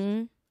job was.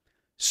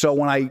 So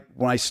when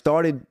I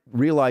started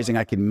realizing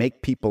I could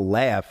make people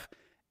laugh,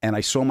 and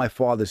I saw my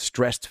father's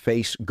stressed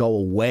face go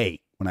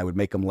away when I would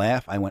make them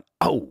laugh, I went,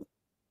 oh,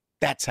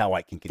 that's how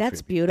I can contribute.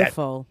 That's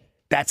beautiful.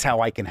 That's how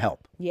I can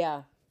help.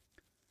 Yeah.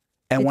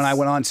 And when I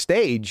went on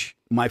stage,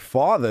 my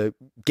father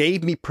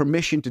gave me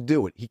permission to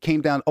do it. He came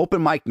down,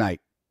 open mic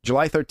night,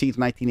 July 13th,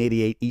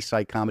 1988, East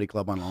Side Comedy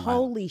Club on Long Island.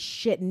 Holy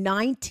shit,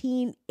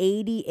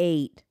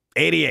 1988.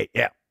 88,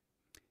 yeah.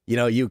 You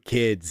know, you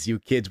kids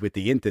with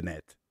the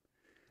internet.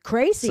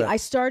 Crazy. So- I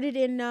started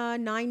in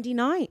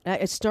 99.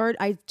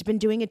 I've been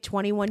doing it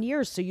 21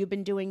 years. So you've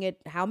been doing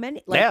it how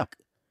many? Yeah.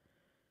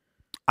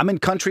 I'm in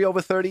country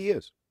over 30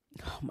 years.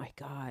 Oh my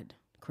God.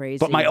 Crazy.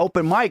 But my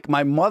open mic,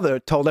 my mother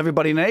told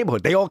everybody in the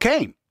neighborhood. They all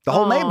came. The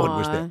whole neighborhood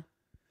was there.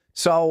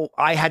 So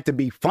I had to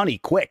be funny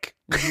quick.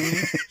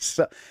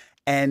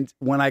 And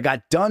when I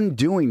got done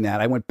doing that,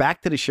 I went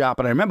back to the shop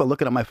and I remember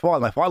looking at my father.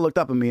 My father looked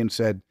up at me and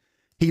said,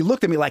 he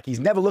looked at me like he's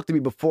never looked at me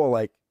before,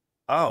 like,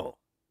 oh,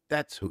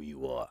 that's who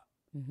you are.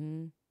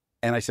 Mm-hmm.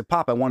 And I said,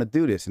 Pop, I want to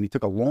do this. And he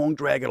took a long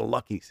drag of the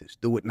lucky. He says,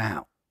 do it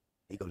now.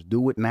 He goes,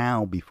 do it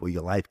now before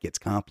your life gets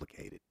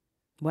complicated.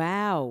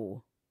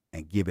 Wow.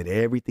 And give it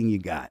everything you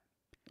got.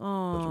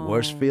 Oh. It's the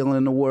worst feeling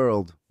in the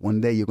world.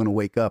 One day you're going to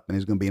wake up and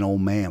there's going to be an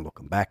old man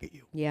looking back at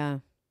you. Yeah.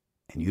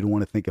 And you don't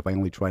want to think if I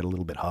only tried a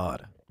little bit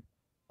harder.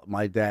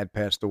 My dad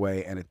passed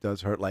away and it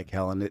does hurt like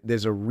hell. And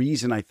there's a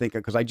reason I think,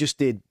 because I just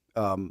did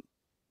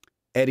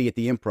Eddie at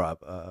the Improv,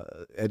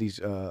 Eddie's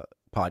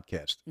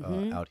podcast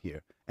out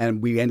here.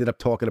 And we ended up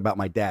talking about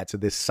my dad. So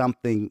there's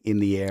something in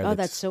the air. Oh,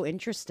 that's so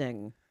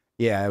interesting.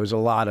 Yeah, it was a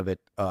lot of it.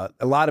 A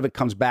lot of it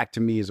comes back to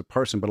me as a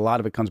person, but a lot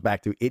of it comes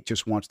back to it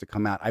just wants to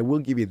come out. I will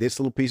give you this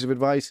little piece of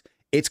advice.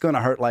 It's going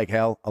to hurt like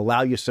hell.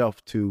 Allow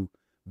yourself to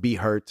be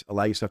hurt.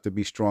 Allow yourself to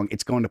be strong.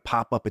 It's going to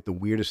pop up at the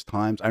weirdest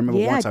times. I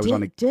remember once I was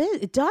on a...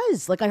 It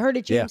does. Like I heard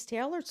a James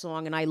Taylor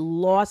song and I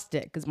lost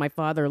it because my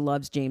father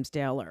loves James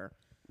Taylor.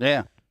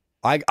 Yeah.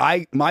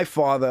 My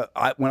father,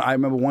 when I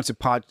remember once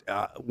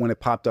when it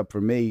popped up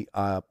for me,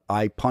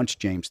 I punched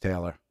James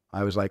Taylor.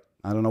 I was like,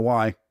 I don't know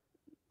why.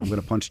 I'm going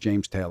to punch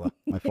James Taylor.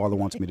 My father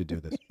wants me to do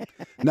this.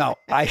 No,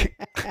 I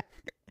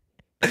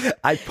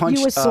punched.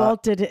 You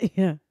assaulted.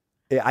 Yeah.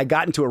 I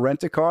got into a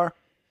rent-a-car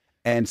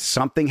and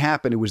something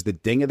happened. It was the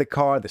ding of the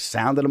car, the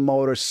sound of the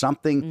motor,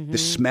 something, the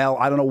smell.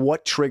 I don't know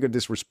what triggered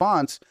this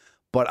response,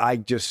 but I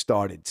just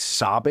started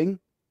sobbing.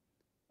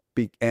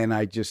 And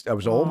I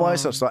was all by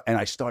myself, and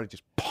I started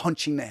just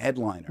punching the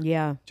headliner.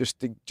 Yeah.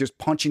 Just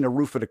punching the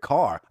roof of the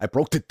car. I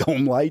broke the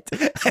dome light,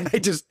 and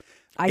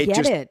I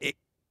get it.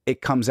 It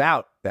comes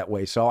out that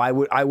way. So I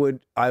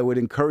would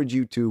encourage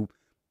you to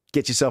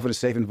get yourself in a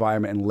safe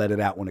environment and let it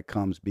out when it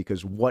comes,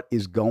 because what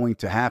is going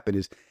to happen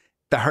is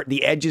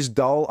the edges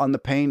dull on the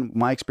pain.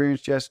 My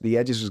experience, Jess, the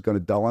edges is going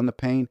to dull on the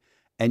pain,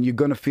 and you're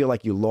going to feel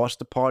like you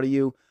lost a part of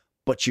you,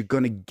 but you're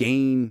going to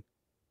gain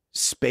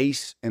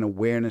space and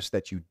awareness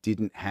that you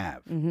didn't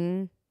have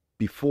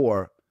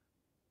before,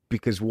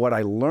 because what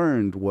I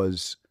learned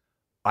was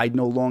I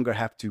no longer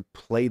have to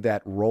play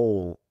that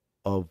role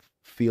of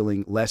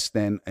feeling less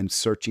than and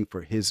searching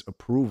for his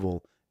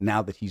approval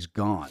now that he's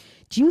gone.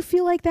 Do you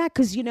feel like that?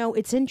 Because,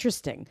 it's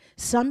interesting.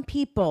 Some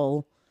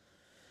people,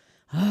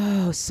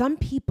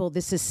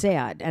 this is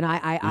sad. And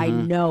I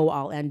know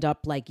I'll end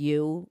up like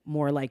you,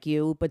 more like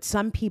you. But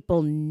some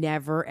people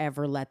never,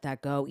 ever let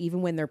that go,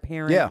 even when their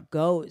parent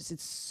goes.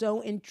 It's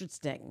so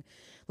interesting.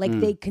 Like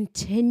they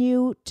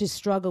continue to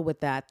struggle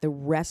with that the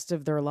rest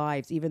of their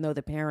lives, even though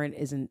the parent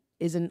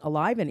isn't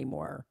alive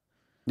anymore.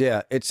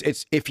 Yeah,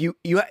 it's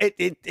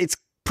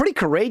pretty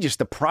courageous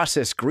to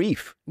process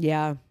grief.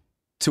 Yeah.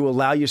 To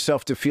allow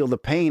yourself to feel the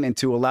pain and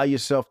to allow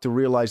yourself to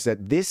realize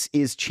that this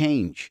is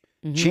change.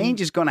 Change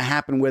is going to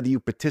happen whether you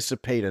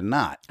participate or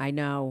not. I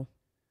know.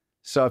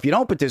 So if you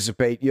don't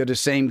participate, you're the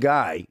same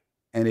guy.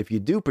 And if you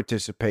do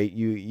participate,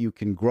 you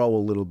can grow a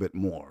little bit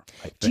more,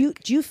 I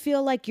think. Do you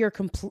feel like you're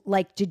complete?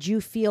 Like, did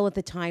you feel at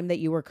the time that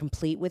you were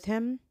complete with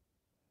him?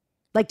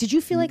 Like, did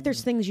you feel like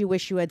there's things you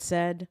wish you had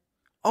said?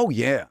 Oh,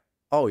 yeah.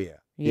 Oh, yeah.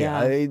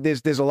 Yeah.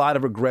 There's a lot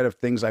of regret of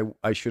things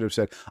I should have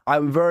said.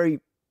 I'm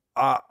very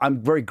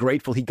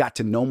grateful he got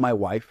to know my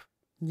wife.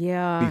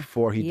 Yeah.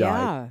 Before he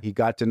died. He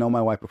got to know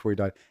my wife before he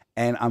died.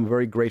 And I'm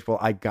very grateful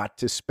I got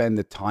to spend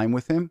the time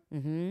with him.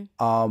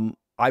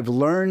 I've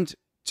learned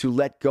to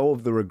let go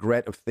of the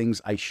regret of things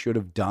I should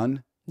have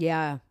done.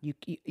 Yeah,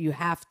 you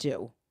have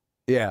to.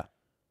 Yeah.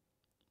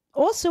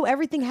 Also,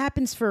 everything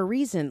happens for a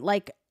reason.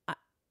 Like,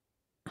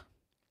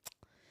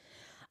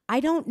 I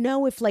don't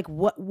know if like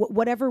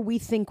whatever we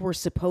think we're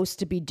supposed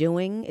to be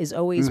doing is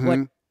always what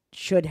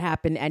should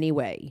happen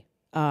anyway.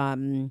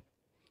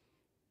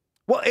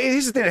 Well,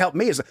 here's the thing that helped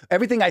me is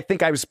everything I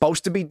think I was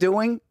supposed to be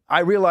doing,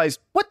 I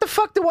realized, what the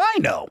fuck do I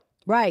know?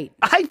 Right.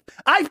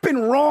 I've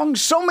been wrong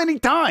so many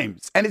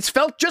times, and it's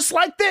felt just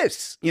like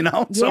this,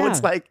 So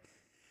it's like,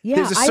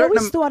 yeah, I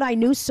always thought I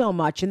knew so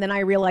much, and then I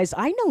realized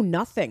I know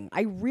nothing.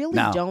 I really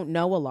don't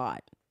know a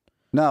lot.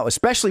 No,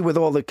 especially with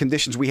all the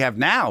conditions we have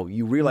now,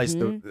 you realize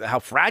how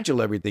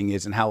fragile everything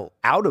is and how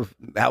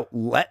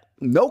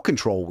no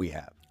control we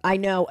have. I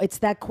know. It's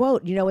that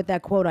quote. You know what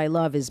that quote I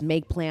love is,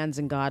 make plans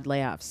and God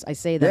laughs. I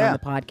say that on the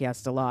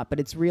podcast a lot, but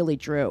it's really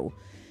true.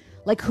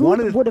 Like,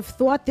 who would have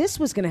thought this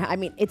was going to happen? I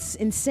mean, it's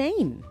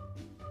insane.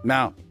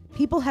 Now,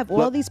 people have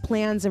all these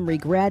plans and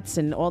regrets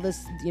and all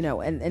this,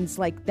 and it's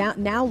like,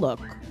 now look,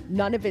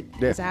 none of it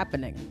is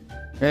happening.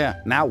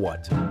 Yeah, now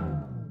what?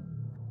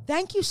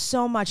 Thank you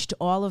so much to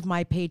all of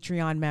my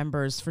Patreon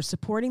members for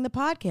supporting the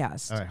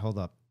podcast. All right, hold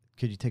up.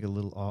 Could you take a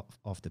little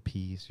off the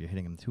P's? You're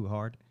hitting them too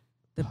hard.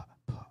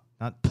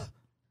 Not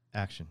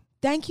action.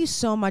 Thank you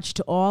so much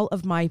to all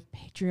of my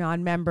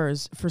Patreon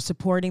members for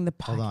supporting the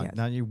podcast. Hold on.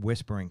 Now you're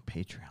whispering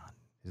Patreon.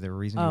 Is there a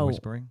reason you're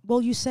whispering?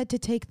 Well, you said to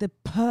take the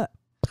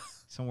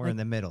somewhere in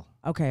the middle.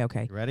 Okay.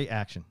 You ready?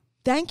 Action.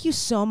 Thank you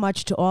so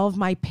much to all of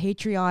my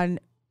Patreon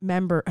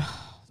members.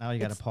 Now you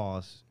got to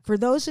pause. For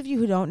those of you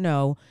who don't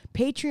know,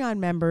 Patreon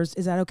members,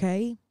 is that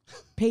okay?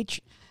 It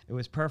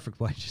was perfect.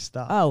 Why'd you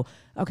stop? Oh,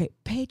 okay.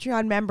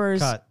 Patreon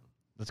members. Cut.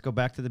 Let's go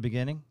back to the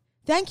beginning.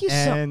 Thank you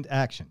and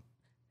action.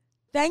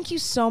 Thank you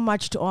so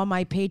much to all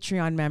my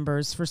Patreon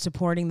members for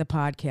supporting the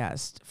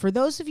podcast. For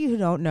those of you who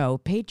don't know,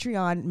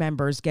 Patreon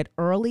members get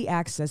early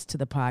access to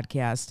the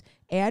podcast,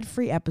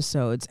 ad-free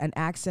episodes, and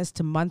access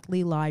to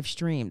monthly live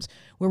streams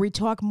where we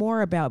talk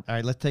more about... All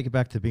right, let's take it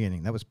back to the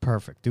beginning. That was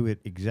perfect. Do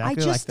it exactly like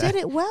that. I just did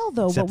it well,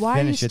 though, Except but why are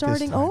you finish it this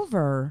starting time.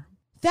 over?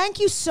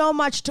 Thank you so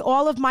much to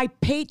all of my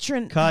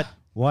patron... Cut.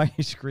 Why are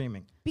you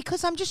screaming?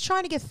 Because I'm just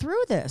trying to get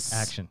through this.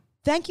 Action.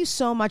 Thank you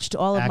so much to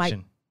all of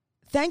Action.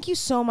 Thank you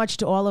so much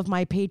to all of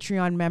my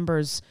Patreon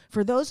members.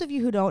 For those of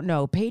you who don't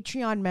know,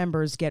 Patreon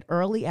members get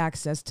early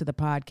access to the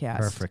podcast.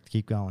 Perfect.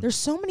 Keep going. There's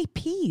so many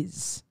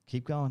P's.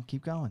 Keep going.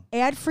 Keep going.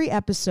 Ad-free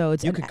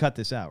episodes. You could cut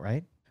this out,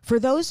 right? For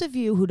those of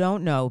you who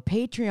don't know,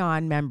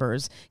 Patreon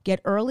members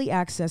get early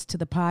access to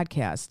the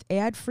podcast,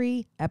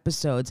 ad-free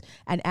episodes,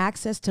 and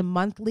access to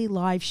monthly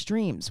live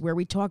streams where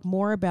we talk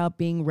more about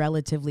being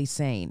relatively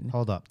sane.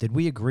 Hold up. Did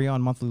we agree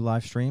on monthly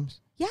live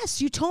streams?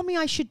 Yes, you told me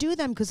I should do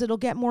them because it'll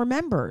get more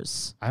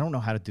members. I don't know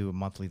how to do a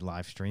monthly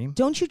live stream.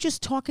 Don't you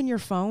just talk in your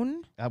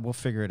phone? We'll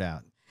figure it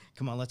out.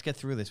 Come on, let's get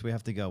through this. We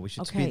have to go. We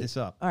should speed this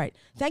up. All right.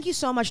 Thank you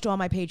so much to all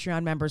my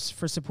Patreon members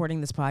for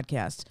supporting this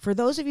podcast. For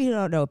those of you who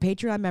don't know,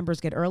 Patreon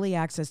members get early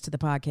access to the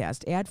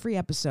podcast, ad-free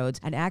episodes,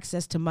 and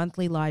access to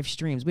monthly live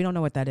streams. We don't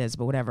know what that is,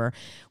 but whatever,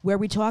 where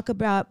we talk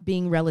about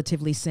being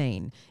relatively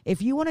sane.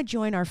 If you want to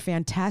join our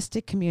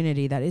fantastic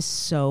community that is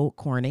so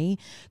corny,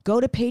 go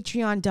to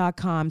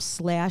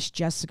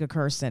patreon.com/Jessica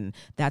Curson.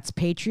 That's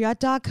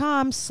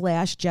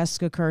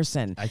patreon.com/Jessica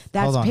Curson.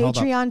 That's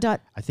Patreon.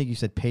 I think you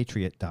said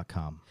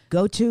patriot.com.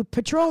 Go to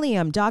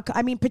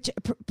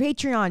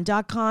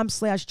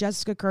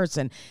patreon.com/Jessica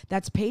Curson.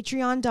 That's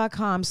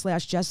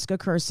patreon.com/Jessica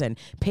Curson.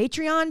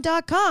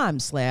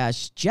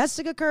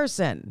 Patreon.com/Jessica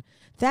Curson.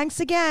 Thanks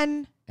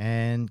again.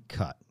 And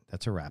cut.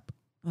 That's a wrap.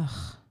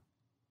 Ugh.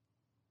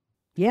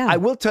 Yeah. I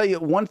will tell you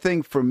one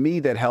thing for me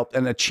that helped,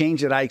 and a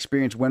change that I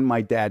experienced when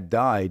my dad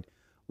died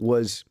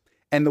was,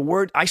 and the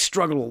word, I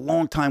struggled a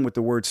long time with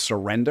the word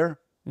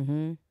surrender.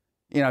 Mm-hmm.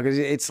 Because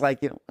it's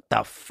like, what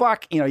the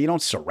fuck? You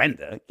don't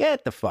surrender.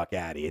 Get the fuck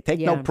out of here. Take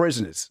no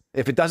prisoners.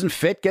 If it doesn't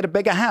fit, get a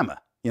bigger hammer,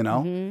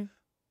 Mm-hmm.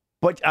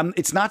 But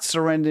it's not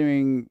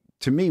surrendering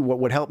to me.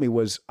 What helped me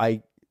was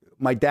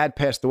my dad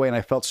passed away and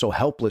I felt so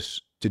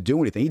helpless to do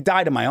anything. He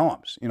died in my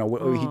arms. He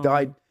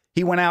died.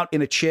 He went out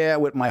in a chair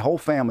with my whole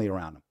family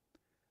around him.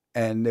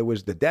 And there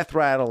was the death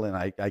rattle and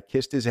I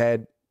kissed his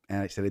head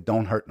and I said, it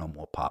don't hurt no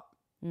more, Pop.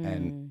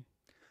 And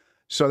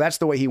so that's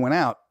the way he went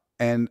out.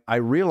 And I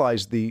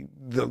realized the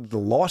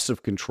loss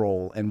of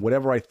control and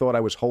whatever I thought I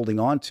was holding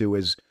on to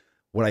as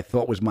what I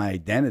thought was my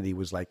identity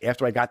was like,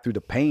 after I got through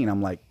the pain,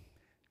 I'm like,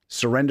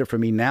 surrender for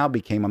me now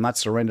became, I'm not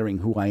surrendering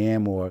who I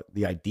am or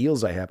the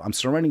ideals I have. I'm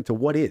surrendering to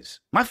what is.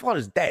 My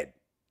father's dead.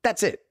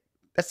 That's it.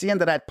 That's the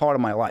end of that part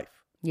of my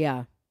life.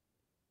 Yeah.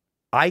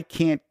 I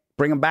can't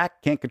bring him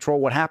back, can't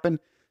control what happened.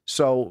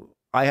 So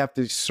I have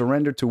to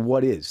surrender to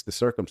what is, the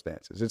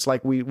circumstances. It's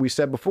like we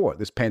said before,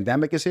 this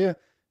pandemic is here.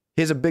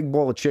 Here's a big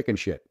bowl of chicken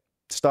shit.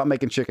 Stop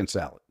making chicken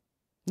salad.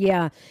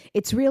 Yeah,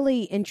 it's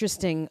really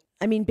interesting.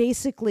 I mean,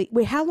 basically,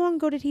 wait, how long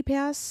ago did he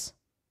pass?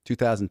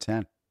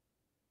 2010.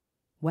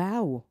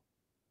 Wow.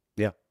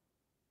 Yeah.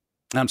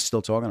 I'm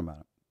still talking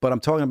about it. But I'm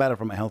talking about it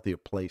from a healthier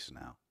place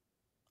now.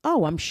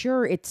 Oh, I'm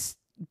sure it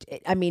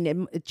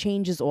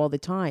changes all the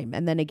time.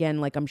 And then again,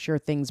 like, I'm sure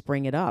things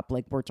bring it up.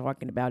 Like, we're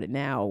talking about it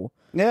now.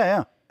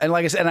 Yeah. And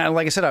like I said, I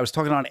was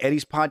talking on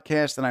Eddie's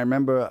podcast, and I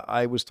remember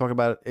I was talking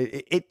about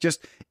it.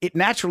 It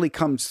naturally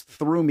comes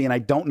through me, and I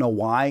don't know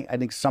why. I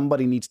think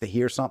somebody needs to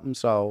hear something.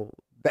 So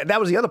that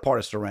was the other part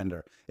of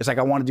surrender. It's like,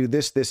 I want to do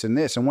this, this, and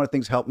this. And one of the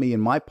things helped me in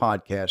my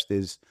podcast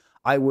is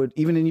I would,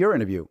 even in your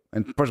interview,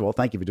 and first of all,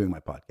 thank you for doing my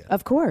podcast.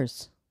 Of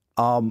course.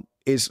 I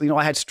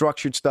had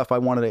structured stuff I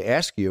wanted to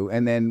ask you,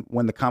 and then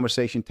when the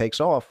conversation takes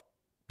off,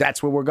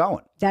 that's where we're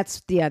going.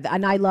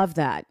 And I love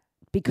that.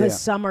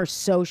 Because some are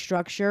so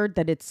structured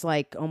that it's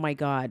like, oh my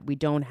God, we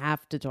don't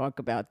have to talk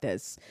about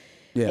this.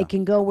 Yeah. It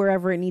can go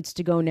wherever it needs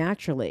to go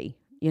naturally.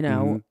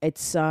 Mm-hmm.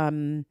 It's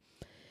an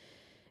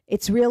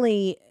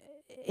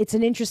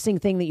interesting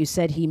thing that you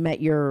said he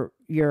met your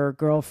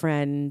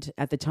girlfriend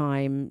at the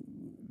time.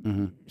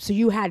 Mm-hmm. So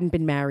you hadn't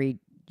been married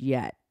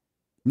yet.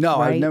 No,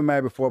 right? I've never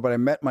married before, but I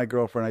met my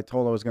girlfriend. I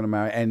told her I was going to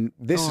marry, and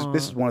this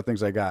is one of the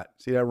things I got.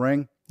 See that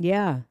ring?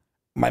 Yeah.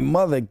 My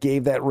mother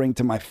gave that ring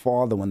to my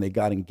father when they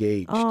got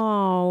engaged.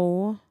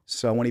 Oh.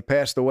 So when he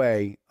passed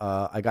away,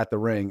 I got the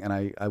ring, and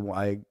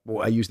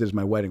I used it as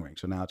my wedding ring.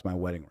 So now it's my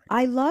wedding ring.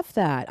 I love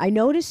that. I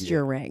noticed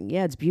your ring.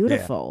 Yeah, it's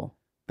beautiful.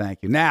 Thank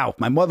you. Now, if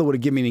my mother would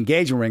have given me an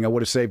engagement ring, I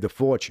would have saved a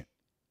fortune.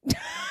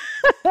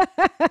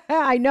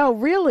 I know,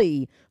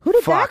 really. Who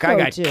did Fuck, that go I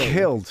got to?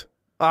 killed.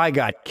 I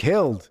got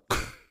killed.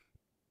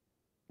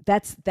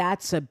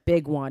 That's a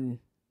big one.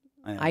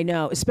 I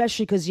know,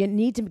 especially because you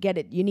need to get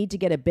it. You need to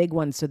get a big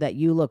one so that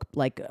you look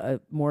like a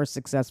more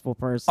successful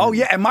person. Oh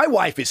yeah, and my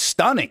wife is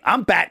stunning.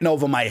 I'm batting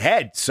over my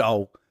head,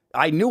 so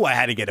I knew I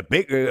had to get a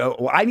big.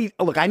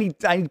 I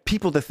need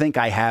people to think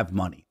I have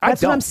money.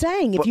 That's I don't, what I'm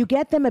saying. but- If you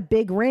get them a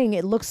big ring,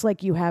 it looks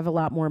like you have a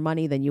lot more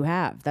money than you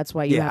have. That's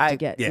why you have to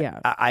get.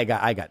 Yeah. I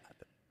got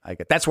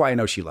nothing. That's why I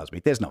know she loves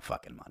me. There's no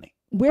fucking money.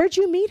 Where'd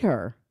you meet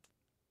her?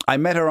 I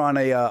met her on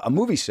a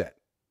movie set,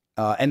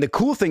 and the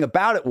cool thing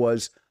about it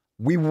was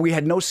we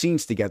had no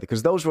scenes together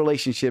because those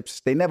relationships,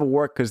 they never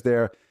work because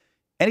they're.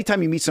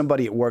 Anytime you meet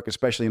somebody at work,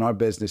 especially in our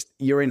business,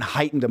 you're in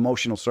heightened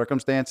emotional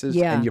circumstances,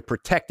 and you're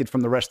protected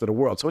from the rest of the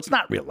world. So it's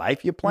not real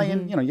life. You're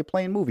playing, you're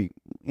playing movie,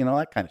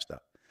 that kind of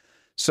stuff.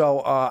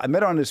 So I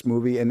met her on this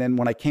movie, and then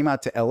when I came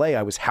out to L.A.,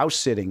 I was house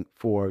sitting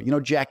for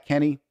Jack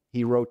Kenny.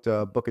 He wrote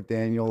Book of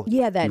Daniel.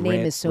 Yeah, that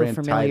name is so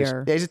familiar.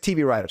 Titus. Yeah, he's a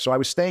TV writer. So I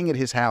was staying at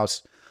his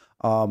house.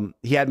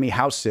 He had me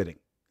house sitting.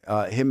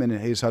 Him and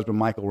his husband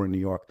Michael were in New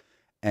York,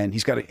 and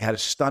had a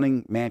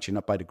stunning mansion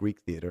up by the Greek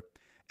Theater.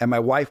 And my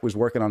wife was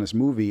working on this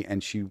movie,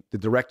 and the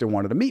director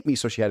wanted to meet me,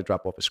 so she had to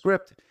drop off a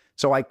script.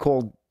 So I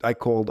called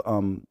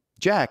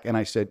Jack, and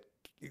I said,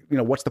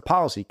 what's the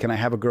policy? Can I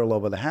have a girl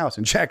over the house?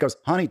 And Jack goes,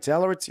 honey,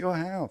 tell her it's your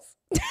house.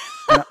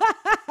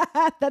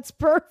 That's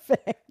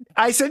perfect.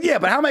 I said, yeah,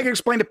 but how am I going to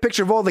explain a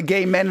picture of all the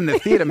gay men in the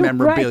theater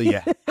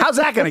memorabilia? Right. How's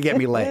that going to get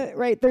me laid?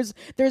 Right. There's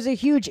a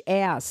huge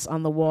ass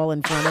on the wall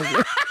in front of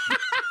you.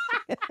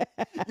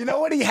 You know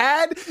what he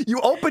had?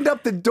 You opened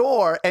up the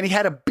door, and he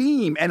had a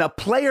beam and a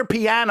player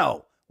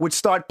piano would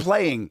start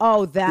playing.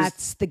 Oh,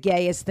 that's the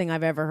gayest thing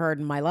I've ever heard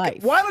in my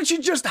life. Why don't you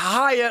just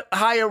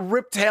hire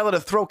Rip Taylor to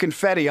throw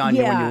confetti on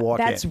you when you walk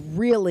in? That's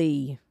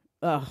really,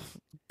 oh,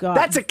 God.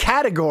 That's a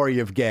category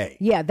of gay.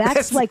 Yeah,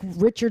 that's like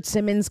Richard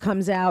Simmons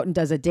comes out and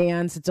does a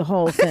dance. It's a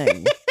whole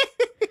thing.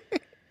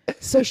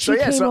 So she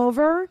came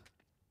over?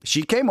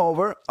 She came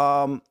over,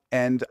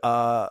 and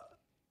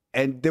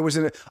there was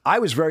I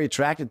was very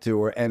attracted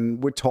to her,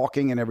 and we're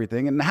talking and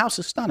everything, and the house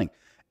is stunning.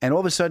 And all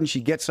of a sudden,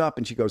 she gets up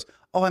and she goes,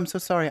 "Oh, I'm so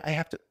sorry. I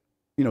have to,"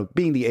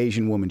 being the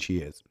Asian woman she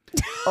is.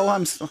 "Oh,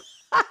 I'm so."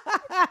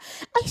 I'm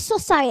so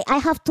sorry. I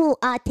have to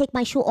take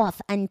my shoe off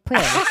and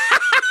pray.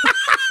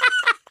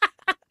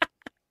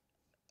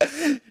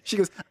 She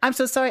goes, "I'm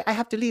so sorry. I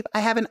have to leave. I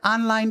have an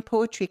online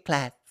poetry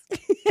class,"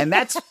 and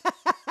that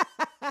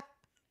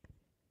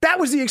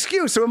was the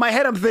excuse. So in my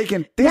head, I'm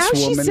thinking, this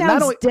now woman she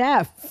sounds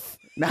deaf.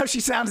 Now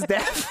she sounds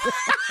deaf.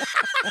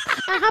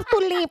 I have to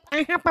leave.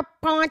 I have a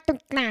poetry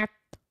class.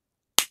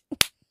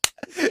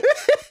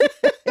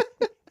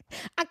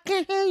 I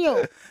can't hear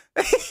you.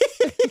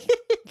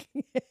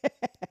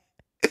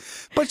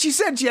 But she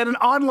said she had an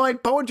online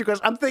poetry class.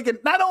 I'm thinking,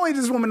 not only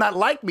does this woman not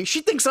like me,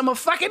 she thinks I'm a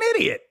fucking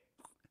idiot.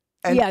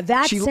 And yeah,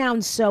 that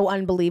sounds so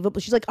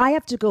unbelievable. She's like, I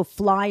have to go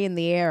fly in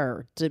the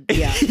air to.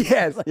 Yeah.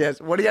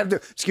 yes. What do you have to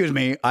do? Excuse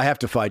me, I have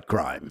to fight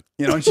crime.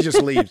 And she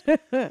just leaves.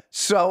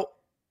 So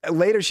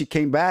later she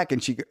came back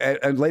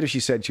and later she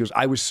said,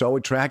 I was so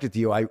attracted to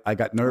you. I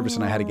got nervous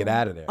and I had to get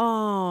out of there.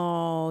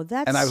 Oh,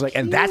 that's And I was like,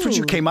 cute. and that's what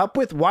you came up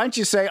with? Why don't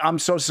you say, I'm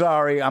so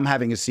sorry, I'm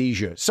having a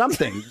seizure?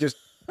 Something. Just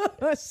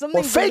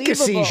Something or fake a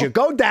believable. seizure.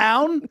 Go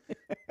down.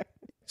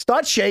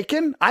 Start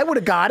shaking. I would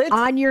have got it.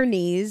 On your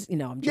knees.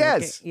 I'm joking.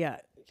 Yes. Yeah.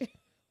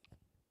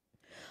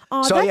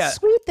 Oh, So, that's yeah.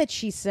 sweet that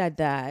she said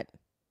that.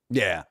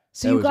 Yeah.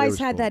 So It you was- it guys was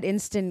had cool. that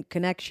instant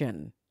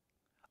connection.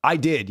 I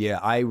did, yeah.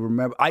 I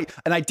remember. I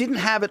didn't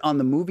have it on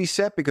the movie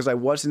set because I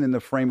wasn't in the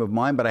frame of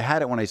mind, but I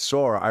had it when I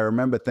saw her. I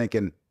remember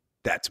thinking,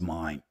 that's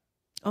mine.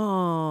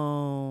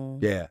 Oh.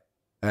 Yeah.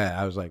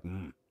 I was like,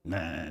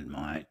 man,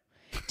 mine.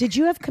 Did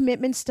you have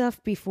commitment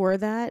stuff before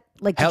that?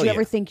 Like, did Hell you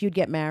ever yeah. think you'd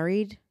get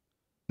married?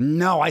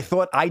 No, I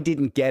thought I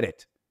didn't get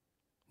it.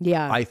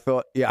 Yeah. I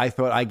thought,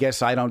 I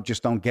guess I don't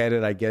get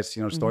it. I guess,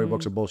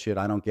 storybooks Mm-hmm. are bullshit.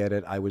 I don't get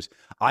it. I was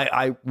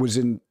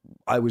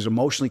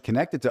emotionally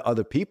connected to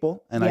other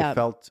people and Yeah.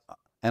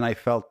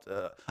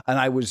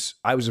 I was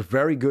a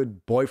very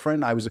good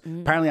boyfriend.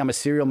 Apparently I'm a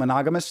serial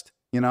monogamist,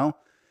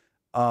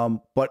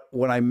 but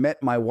when I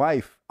met my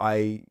wife,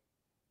 I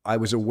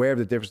was aware of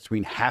the difference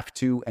between have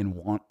to and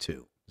want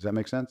to. Does that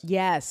make sense?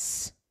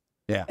 Yes.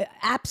 Yeah.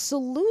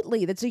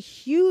 Absolutely. That's a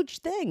huge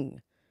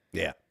thing.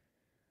 Yeah.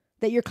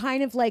 That you're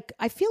kind of like,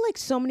 I feel like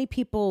so many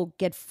people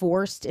get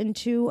forced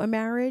into a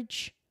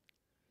marriage.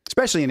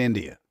 Especially in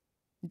India.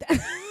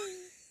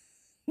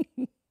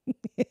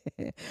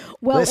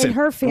 Well, Listen. in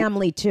her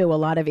family too, a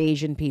lot of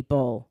Asian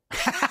people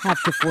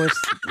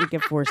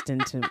get forced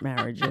into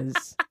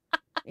marriages.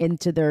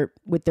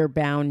 with their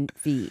bound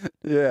feet.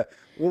 Yeah.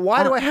 Well,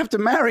 why do I have to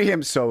marry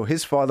him? So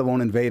his father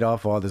won't invade our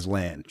father's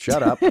land.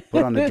 Shut up.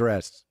 Put on the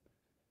dress.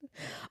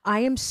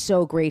 I am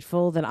so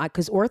grateful that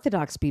because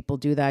Orthodox people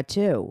do that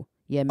too.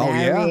 You're Oh,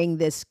 yeah? marrying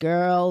this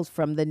girl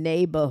from the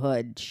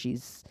neighborhood.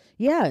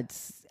 I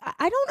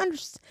don't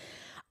understand.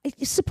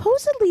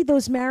 Supposedly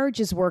those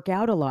marriages work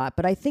out a lot,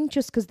 but I think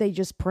just because they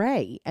just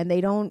pray and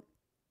they don't,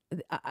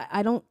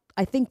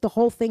 I think the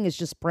whole thing is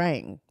just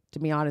praying, to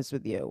be honest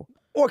with you.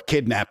 Or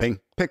kidnapping.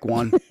 Pick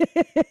one.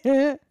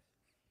 Yeah.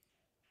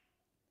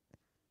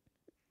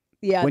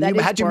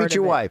 How'd you meet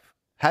your wife?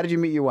 How did you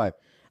meet your wife?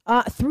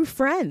 Through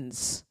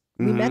friends.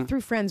 We met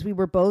through friends. We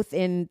were both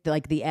in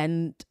like the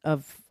end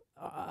of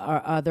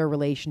our other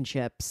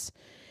relationships.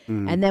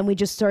 And then we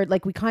just started,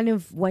 like, we kind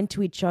of went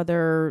to each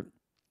other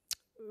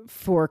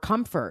for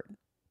comfort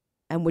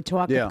and would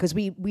talk because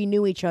we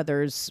knew each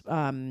other's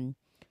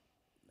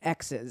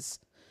exes.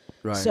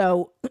 Right.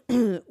 So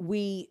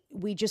we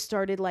just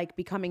started like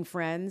becoming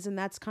friends, and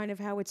that's kind of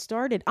how it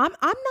started.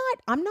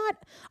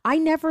 I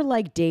never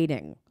liked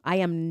dating. I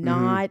am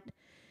not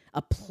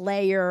a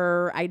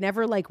player. I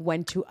never like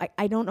went to,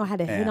 I don't know how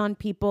to hit on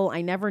people.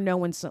 I never know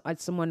when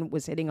someone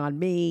was hitting on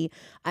me.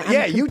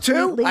 You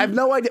too? I have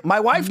no idea. My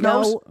wife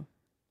knows.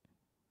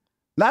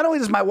 Not only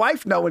does my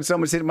wife know when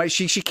someone's hitting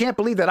she can't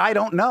believe that I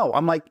don't know.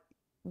 I'm like,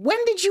 when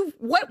did you,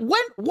 what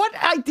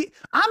I did?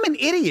 I'm an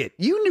idiot.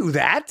 You knew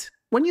that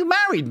when you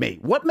married me.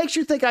 What makes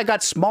you think I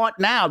got smart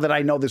now that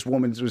I know this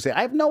woman was saying?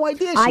 I have no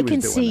idea she was I can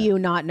doing see that. You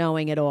not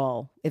knowing at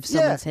all if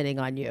someone's hitting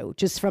on you,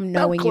 just from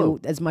knowing you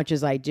as much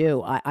as I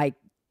do.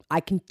 I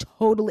can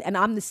totally, and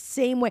I'm the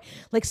same way.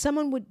 Like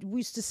someone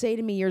used to say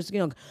to me years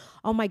ago,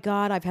 "Oh my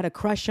God, I've had a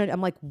crush on." I'm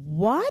like,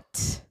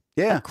 "What?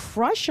 Yeah, a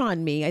crush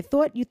on me? I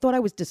thought you thought I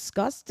was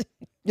disgusting."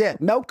 Yeah,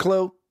 no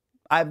clue.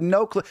 I have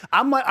no clue.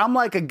 I'm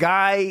like a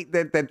guy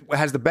that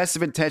has the best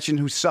of intention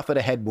who suffered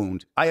a head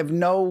wound. I have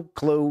no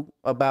clue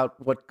about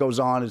what goes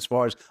on as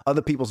far as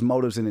other people's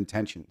motives and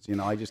intentions. You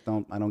know, I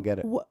don't get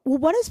it. Well,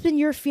 what has been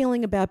your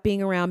feeling about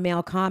being around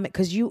male comic?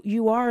 Because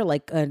you are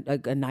like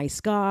a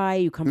nice guy.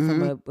 You come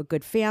from a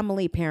good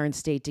family. Parents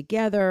stayed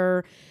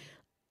together.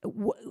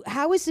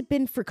 How has it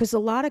been because a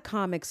lot of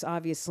comics,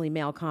 obviously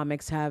male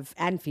comics have,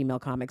 and female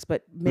comics,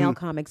 but male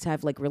comics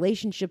have like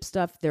relationship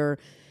stuff.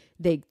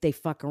 They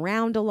fuck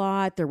around a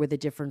lot. They're with a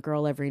different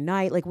girl every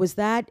night. Like, was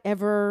that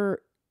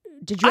ever?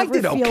 Did you? I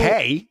did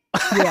okay.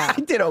 Yeah,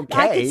 I did okay.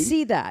 I could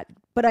see that,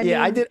 but I mean,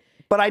 I did.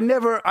 But I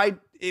never.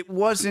 It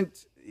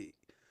wasn't.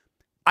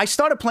 I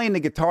started playing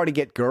the guitar to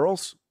get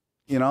girls,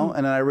 you know,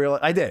 and then I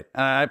realized I did.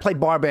 I played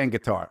bar band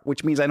guitar,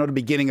 which means I know the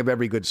beginning of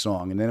every good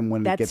song, and then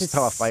when it gets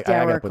tough, I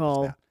gotta put this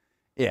down.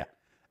 Yeah,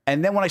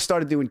 and then when I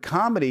started doing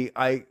comedy,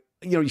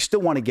 you still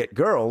want to get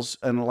girls,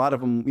 and a lot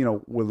of them,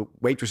 were the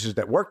waitresses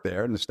that worked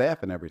there and the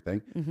staff and everything.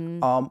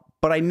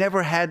 But I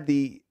never had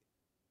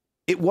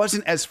it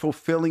wasn't as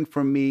fulfilling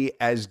for me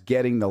as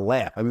getting the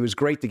laugh. I mean, it was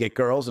great to get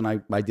girls, and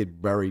I did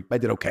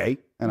okay,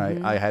 and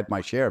I had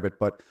my share of it.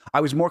 But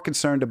I was more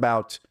concerned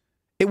about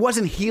it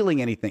wasn't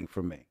healing anything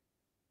for me,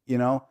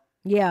 Yeah.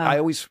 I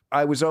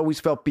was always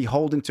felt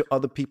beholden to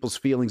other people's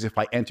feelings if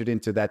I entered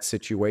into that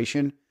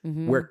situation,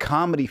 where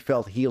comedy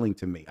felt healing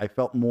to me. I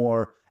felt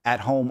more at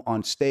home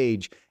on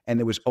stage, and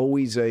there was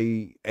always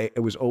I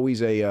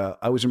always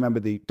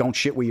remember the don't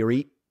shit where you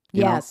eat.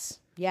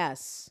 Yes.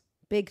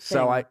 Big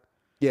thing.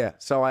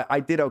 So I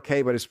did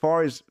okay, but as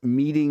far as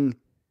meeting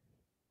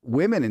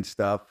women and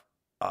stuff,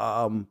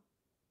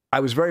 I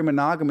was very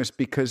monogamous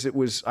because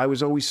I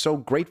was always so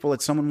grateful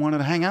that someone wanted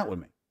to hang out with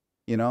me,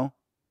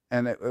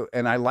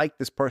 and I liked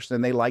this person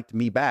and they liked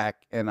me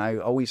back, and I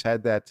always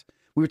had that.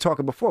 We were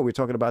talking before. We were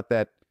talking about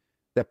that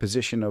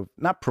position of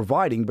not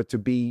providing, but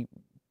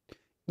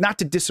not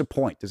to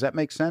disappoint. Does that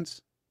make sense?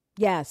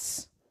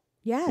 Yes.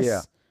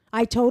 Yeah.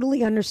 I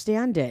totally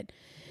understand it.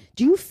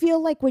 Do you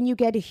feel like when you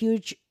get a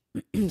huge,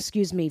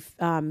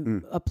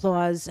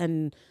 applause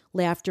and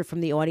laughter from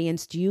the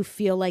audience, do you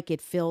feel like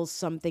it fills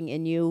something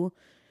in you?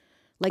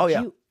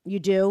 Like you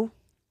do?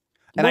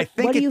 And I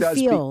think what do it you does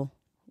feel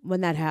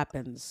when that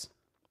happens?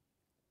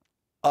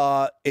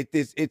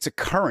 It's a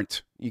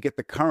current. You get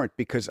the current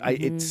because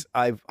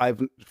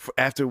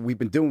after we've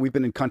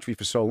been in country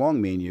for so long,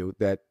 me and you,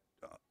 that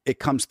it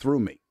comes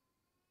through me.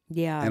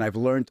 Yeah. And I've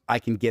learned I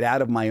can get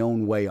out of my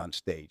own way on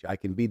stage. I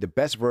can be the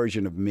best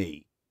version of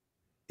me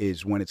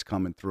is when it's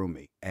coming through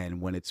me.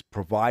 And when it's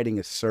providing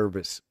a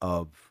service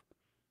of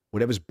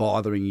whatever's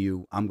bothering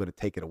you, I'm going to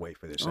take it away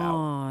for this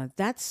hour. Oh,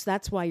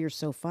 that's why you're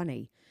so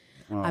funny.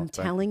 I'm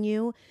telling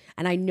you,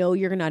 and I know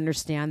you're going to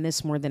understand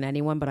this more than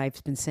anyone, but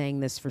I've been saying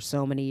this for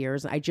so many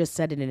years. I just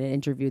said it in an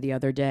interview the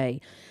other day.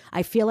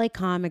 I feel like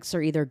comics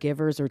are either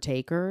givers or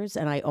takers,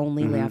 and I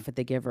only laugh at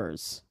the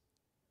givers.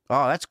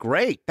 Oh, that's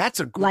great.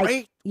 That's a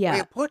great way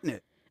of putting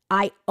it.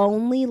 I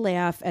only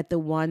laugh at the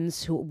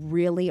ones who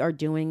really are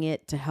doing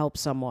it to help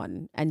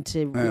someone, and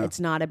it's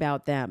not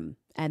about them.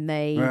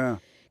 And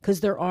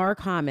because there are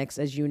comics,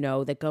 as you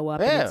know, that go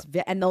up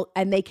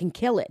and they can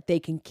kill it. They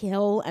can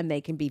kill and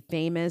they can be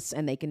famous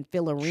and they can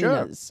fill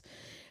arenas. Sure.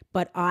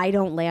 but I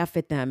don't laugh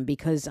at them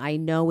because I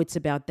know it's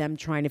about them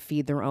trying to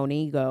feed their own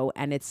ego,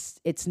 and it's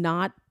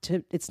not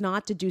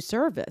to do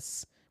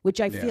service, which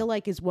I feel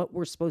like is what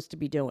we're supposed to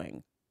be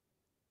doing.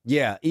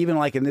 Yeah, even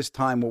like in this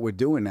time, what we're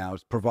doing now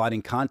is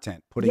providing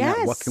content, putting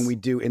out what can we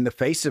do in the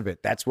face of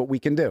it. That's what we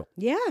can do.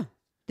 Yeah,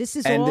 this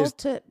is And all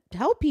to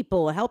help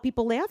people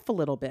laugh a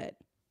little bit.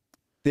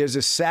 There's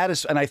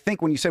a and I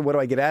think when you said, what do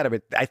I get out of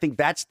it? I think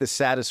that's the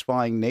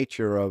satisfying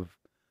nature of,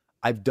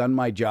 I've done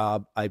my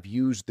job. I've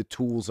used the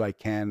tools I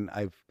can.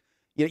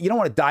 You don't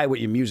want to die with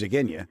your music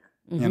in you,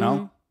 you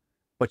know,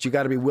 but you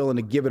got to be willing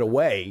to give it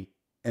away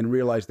and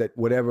realize that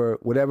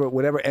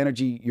whatever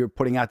energy you're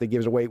putting out that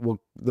gives away,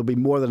 there'll be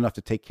more than enough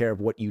to take care of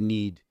what you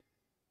need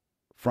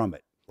from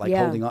it. Like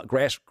holding on,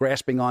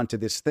 grasping onto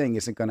this thing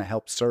isn't going to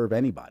help serve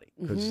anybody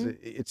because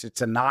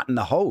it's a knot in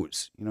the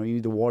hose. You know,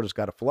 the water's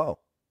got to flow.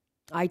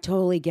 I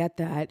totally get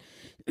that.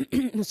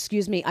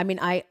 Excuse me. I mean,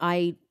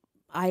 I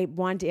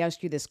wanted to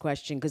ask you this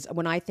question because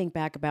when I think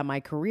back about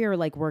my career,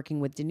 like working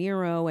with De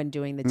Niro and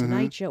doing the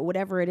Tonight Show,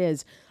 whatever it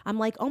is, I'm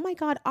like, oh my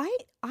God,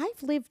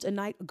 I've lived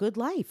a good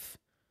life.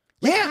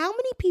 Like, how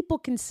many people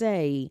can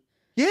say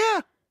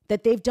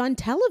that they've done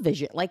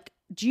television? Like,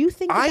 do you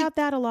think about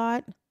that a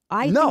lot?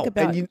 I think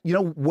about and you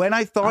know, when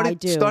I started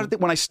doing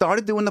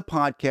the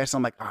podcast,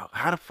 I'm like, oh,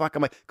 how the fuck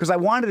am I? Because I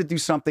wanted to do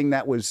something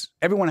that was,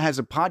 everyone has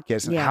a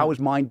podcast, and how is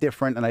mine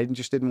different? And I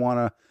just didn't want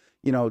to,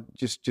 you know,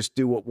 just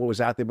do what was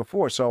out there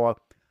before. So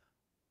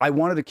I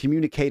wanted to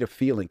communicate a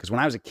feeling, because when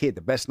I was a kid,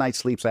 the best night's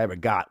sleeps I ever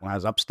got when I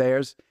was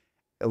upstairs,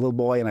 a little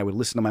boy, and I would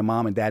listen to my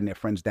mom and dad and their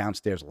friends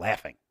downstairs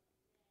laughing.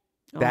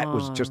 That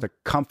was just a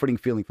comforting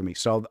feeling for me.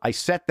 So I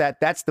set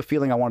that's the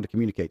feeling I wanted to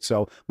communicate.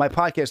 So my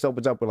podcast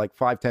opens up with like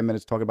 5-10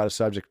 minutes talking about a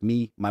subject,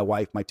 me, my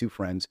wife, my two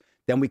friends.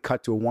 Then we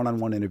cut to a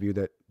one-on-one interview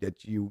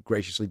that you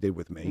graciously did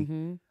with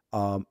me.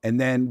 And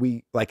then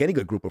we, like any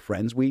good group of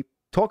friends, we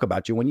talk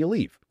about you when you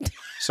leave.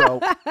 So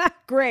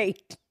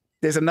great.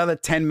 There's another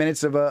 10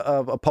 minutes of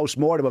a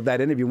postmortem of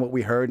that interview and what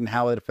we heard and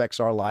how it affects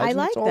our lives. I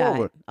like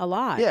that a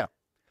lot. Yeah.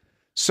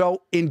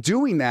 So in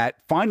doing that,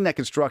 finding that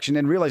construction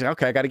and realizing,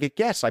 okay, I got to get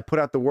guests. I put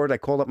out the word. I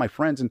called up my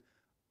friends, and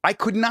I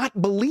could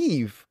not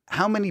believe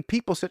how many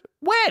people said,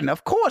 when?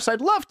 Of course,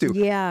 I'd love to.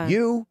 Yeah.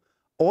 You,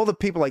 all the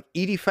people like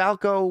Edie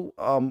Falco,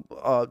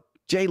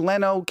 Jay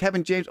Leno,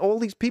 Kevin James, all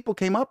these people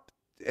came up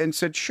and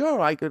said, sure,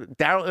 I could.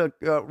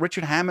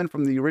 Richard Hammond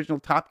from the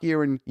original Top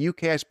Gear in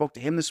UK, I spoke to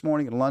him this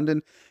morning in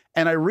London,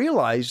 and I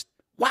realized,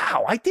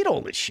 wow, I did all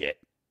this shit.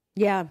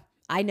 Yeah,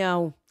 I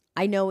know.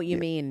 I know what you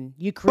mean.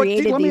 You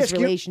created these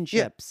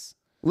relationships.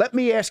 Let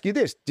me ask you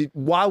this.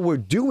 While we're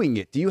doing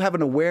it, do you have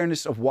an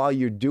awareness of while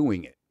you're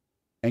doing it?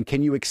 And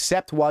can you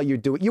accept while you're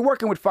doing it? You're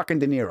working with fucking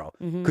De Niro.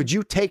 Could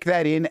you take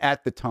that in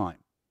at the time?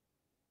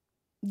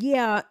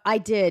 Yeah, I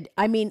did.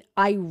 I mean,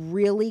 I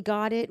really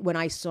got it when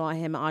I saw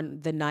him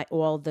on the night,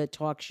 all the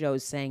talk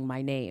shows saying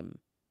my name.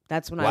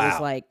 That's when I was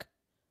like,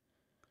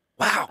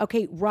 wow.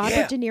 Okay,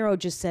 Robert De Niro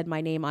just said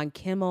my name on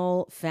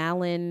Kimmel,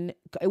 Fallon.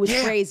 It was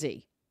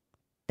crazy.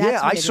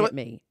 That's when it hit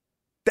me.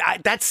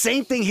 That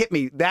same thing hit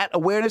me. That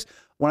awareness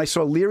when I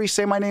saw Leary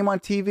say my name on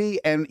TV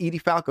and Edie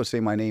Falco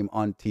say my name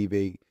on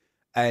TV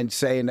and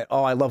saying that,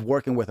 oh, I love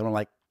working with him. I'm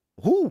like,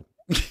 who?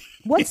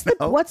 What's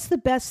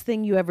the best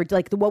thing you ever did?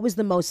 Like, what was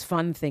the most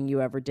fun thing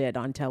you ever did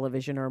on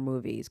television or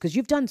movies? Because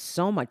you've done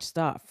so much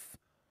stuff.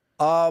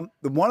 One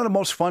of the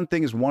most fun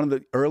things, one of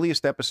the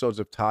earliest episodes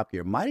of Top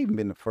Gear, might even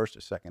been the first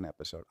or second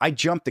episode. I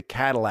jumped a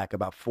Cadillac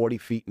about 40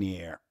 feet in the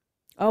air.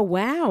 Oh,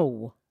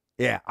 wow.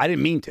 Yeah, I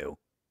didn't mean to.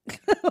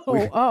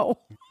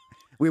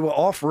 We were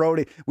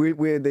off-roading.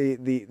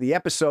 The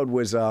episode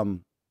was the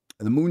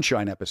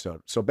moonshine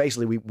episode. So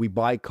basically we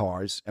buy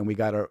cars and we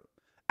got to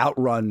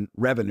outrun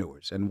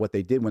revenuers. And what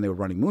they did when they were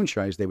running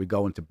moonshine is they would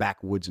go into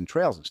backwoods and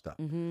trails and stuff.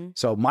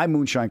 So my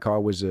moonshine car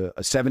was a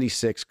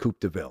 76 Coupe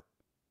de Ville.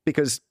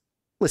 Because,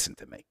 listen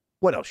to me,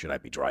 what else should I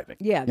be driving?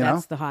 Yeah,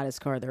 that's the hottest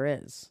car there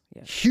is.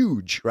 Yeah.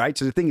 Huge, right?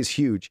 So the thing is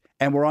huge.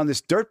 And we're on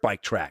this dirt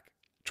bike track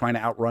trying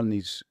to outrun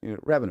these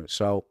revenues.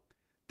 So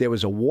there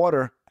was a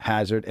water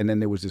hazard, and then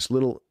there was this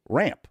little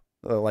ramp,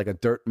 like a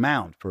dirt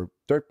mound for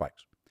dirt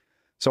bikes.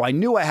 So I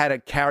knew I had to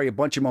carry a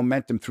bunch of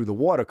momentum through the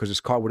water because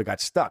this car would have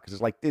got stuck. Because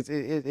it's like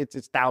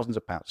it's thousands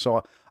of pounds.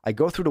 So I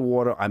go through the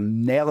water,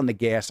 I'm nailing the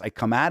gas, I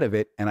come out of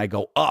it, and I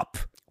go up.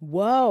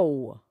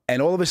 Whoa!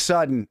 And all of a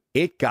sudden,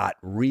 it got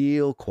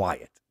real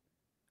quiet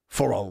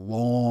for a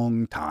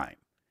long time.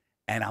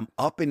 And I'm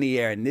up in the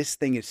air, and this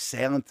thing is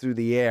sailing through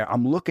the air.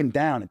 I'm looking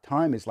down, and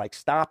time is like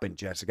stopping,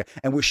 Jessica.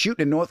 And we're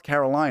shooting in North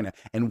Carolina,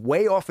 and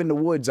way off in the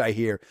woods, I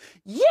hear,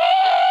 "Yeehaw!"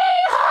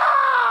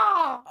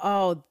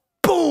 Oh,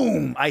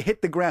 boom! I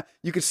hit the ground.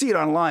 You can see it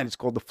online. It's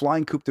called the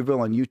Flying Coupe de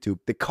Ville on YouTube.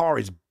 The car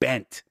is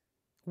bent.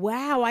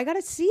 Wow, I got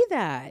to see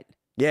that.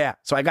 Yeah,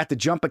 so I got to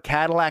jump a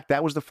Cadillac.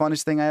 That was the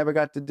funnest thing I ever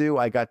got to do.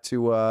 I got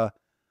to...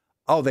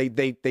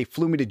 they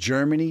flew me to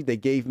Germany. They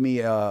gave me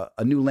a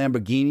new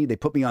Lamborghini. They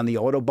put me on the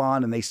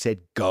Autobahn, and they said,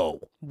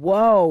 go.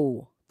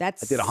 Whoa.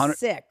 That's I did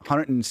sick.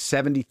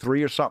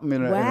 173 or something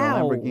in a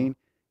Lamborghini.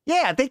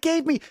 Yeah, they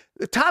gave me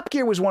Top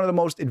Gear was one of the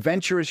most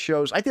adventurous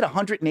shows. I did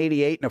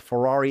 188 in a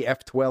Ferrari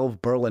F12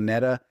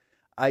 Berlinetta.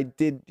 I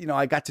did,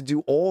 I got to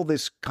do all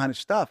this kind of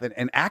stuff,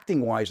 and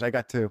acting wise, I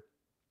got to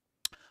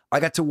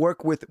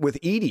work with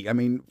Edie. I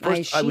mean,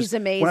 first, she's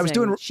amazing. When I was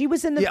doing, she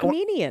was in the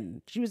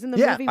Comedian. She was in the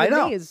movie with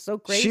me. It's so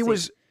crazy.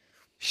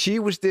 She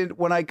was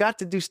when I got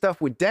to do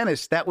stuff with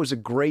Dennis. That was a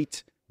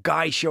great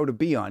guy show to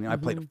be on. I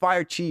played a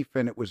fire chief,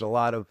 and it was a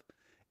lot of.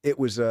 It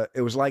was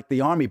like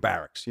the army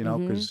barracks,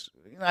 because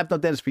I've known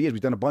Dennis for years.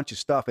 We've done a bunch of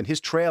stuff, and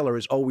his trailer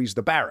is always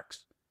the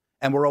barracks,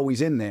 and we're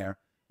always in there.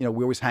 We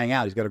always hang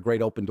out. He's got a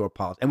great open door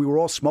policy, and we were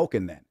all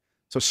smoking then.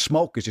 So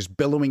smoke is just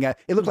billowing out.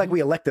 It looked like we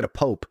elected a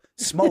pope.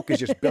 Smoke is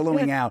just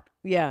billowing out.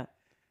 Yeah.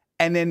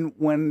 And then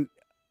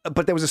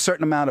but there was a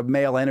certain amount of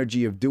male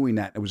energy of doing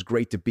that. It was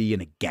great to be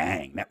in a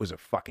gang. That was a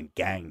fucking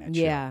gang. That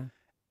show. Yeah.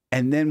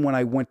 And then when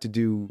I went to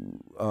do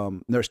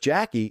Nurse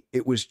Jackie,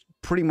 it was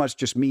pretty much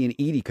just me and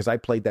Edie because I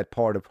played that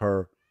part of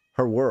her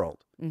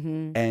world.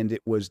 Mm-hmm. And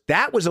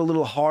that was a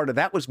little harder.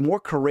 That was more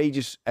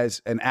courageous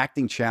as an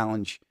acting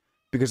challenge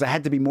because I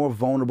had to be more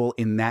vulnerable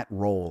in that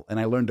role. And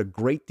I learned a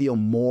great deal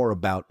more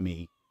about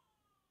me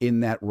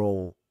in that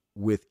role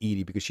with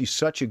Edie because she's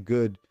such a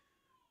good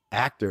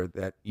actor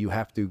that you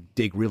have to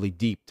dig really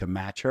deep to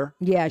match her.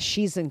 Yeah,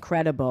 she's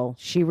incredible.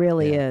 She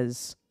really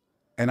is.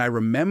 And I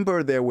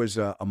remember there was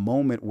a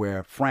moment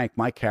where Frank,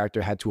 my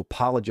character, had to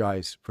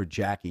apologize for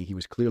Jackie. He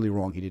was clearly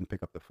wrong. He didn't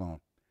pick up the phone.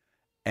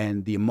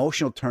 And the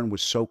emotional turn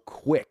was so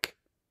quick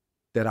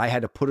that I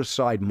had to put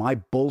aside my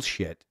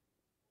bullshit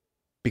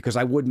because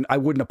I wouldn't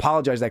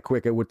apologize that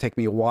quick. It would take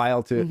me a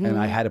while to, and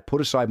I had to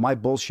put aside my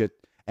bullshit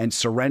and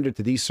surrender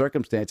to these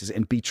circumstances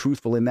and be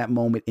truthful in that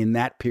moment, in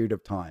that period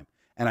of time.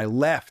 And I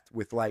left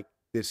with like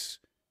this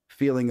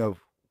feeling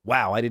of,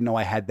 wow, I didn't know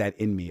I had that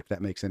in me, if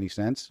that makes any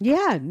sense.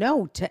 Yeah,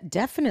 no,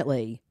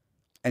 definitely.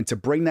 And to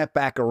bring that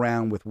back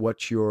around with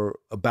what you're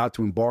about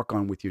to embark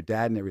on with your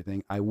dad and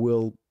everything, I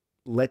will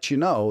let you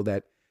know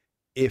that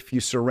if you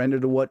surrender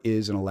to what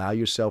is and allow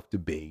yourself to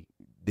be,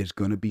 there's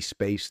going to be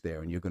space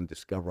there and you're going to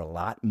discover a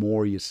lot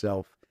more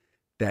yourself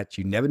that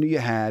you never knew you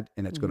had,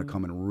 and it's going to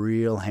come in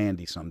real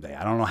handy someday.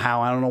 I don't know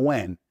how, I don't know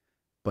when,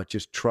 but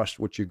just trust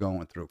what you're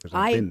going through because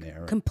I've been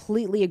there. I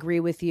completely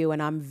agree with you,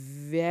 and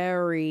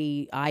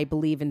I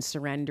believe in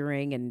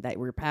surrendering and that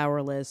we're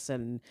powerless,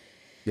 and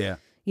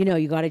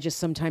you got to just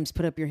sometimes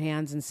put up your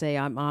hands and say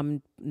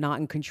I'm not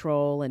in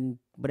control, and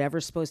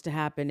whatever's supposed to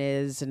happen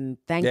is, and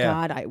thank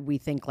God we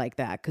think like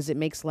that because it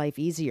makes life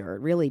easier.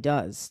 It really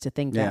does to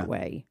think that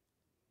way.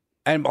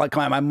 And like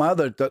my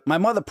mother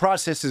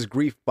processes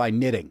grief by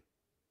knitting.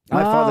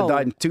 My father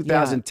died in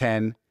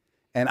 2010.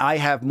 And I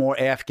have more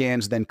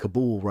Afghans than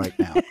Kabul right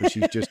now because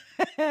she's just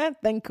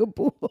than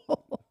Kabul.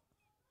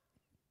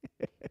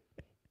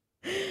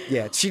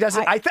 Yeah, she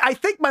doesn't. I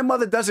think my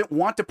mother doesn't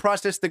want to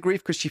process the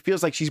grief because she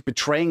feels like she's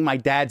betraying my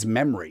dad's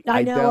memory.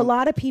 I know a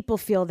lot of people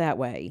feel that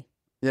way.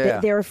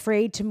 Yeah, they're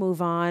afraid to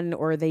move on,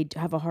 or they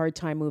have a hard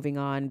time moving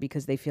on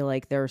because they feel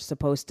like they're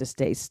supposed to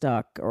stay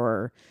stuck.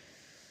 Or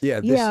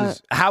this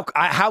is how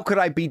could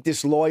I be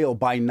disloyal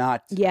by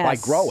by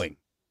growing?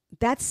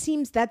 That's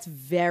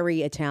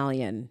very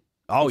Italian.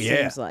 Oh,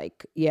 seems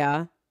like,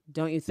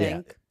 don't you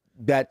think? Yeah.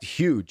 That's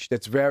huge.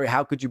 That's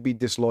how could you be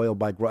disloyal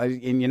by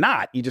growing? And you're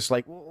not. You're just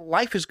like,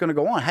 life is going to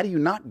go on. How do you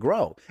not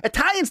grow?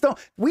 Italians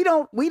we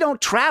don't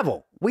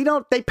travel.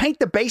 They paint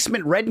the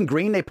basement red and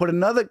green. They put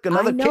another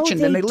kitchen,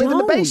 then they live in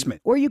the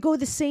basement. Or you go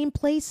the same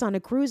place on a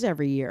cruise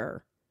every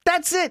year.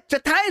 That's it. The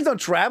Italians don't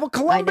travel.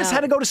 Columbus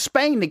had to go to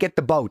Spain to get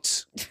the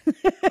boats.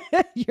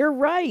 You're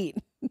right.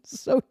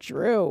 So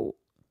true.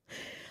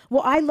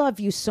 Well, I love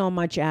you so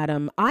much,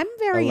 Adam. I'm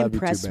very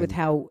impressed with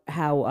how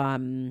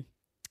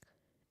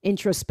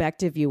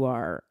introspective you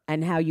are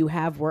and how you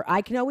have work.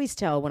 I can always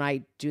tell when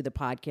I do the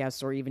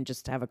podcast or even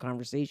just have a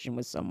conversation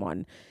with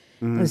someone,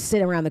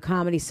 sit around the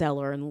Comedy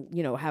Cellar and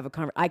have a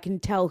conversation. I can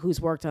tell who's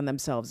worked on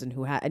themselves and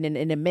who and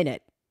in a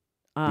minute.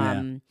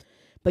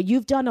 But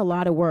you've done a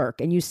lot of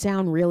work and you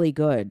sound really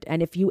good.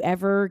 And if you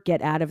ever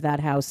get out of that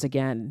house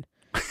again,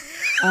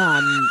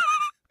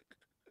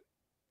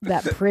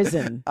 that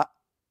prison.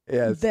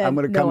 Yes, I'm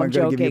going to come. I'm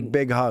going to give you a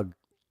big hug.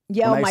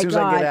 Yeah, oh my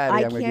God.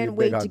 I can't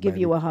wait to give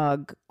you a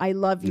hug. I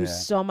love you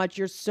so much.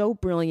 You're so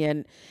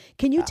brilliant.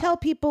 Can you tell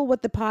people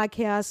what the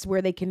podcast,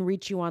 where they can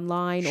reach you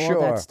online,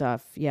 all that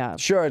stuff? Yeah.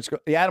 Sure. It's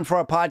the Adam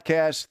Ferrara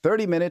Podcast,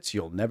 30 minutes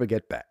you'll never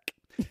get back.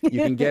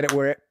 You can get it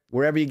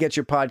wherever you get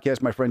your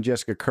podcast. My friend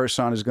Jessica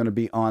Kirson is going to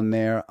be on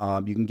there.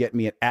 You can get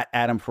me at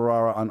Adam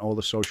Ferrara on all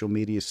the social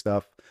media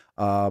stuff.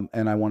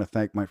 And I want to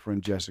thank my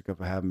friend Jessica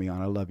for having me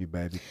on. I love you,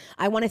 baby.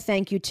 I want to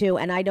thank you too.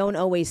 And I don't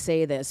always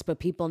say this, but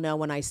people know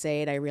when I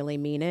say it, I really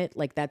mean it.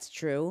 Like, that's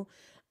true.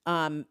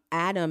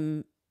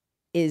 Adam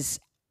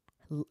is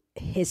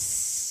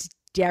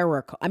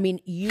hysterical. I mean,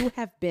 you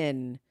have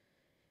been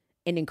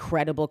an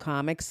incredible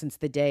comic since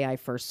the day I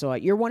first saw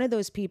it. You're one of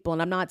those people,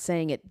 and I'm not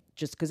saying it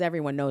just because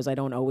everyone knows I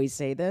don't always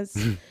say this.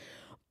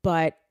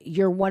 But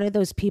you're one of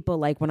those people,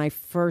 like when I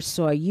first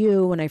saw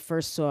you, when I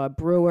first saw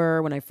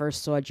Brewer, when I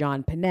first saw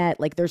John Panette,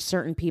 like there's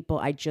certain people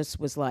I just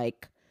was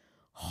like,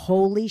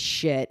 Holy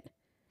shit.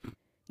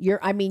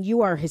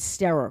 You are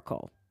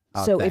hysterical.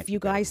 Oh, So thank if you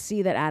guys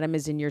see that Adam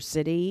is in your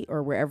city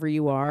or wherever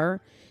you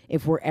are,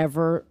 if we're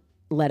ever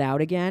let out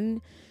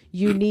again,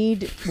 you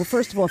need, well,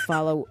 first of all,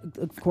 follow,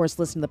 of course,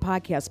 listen to the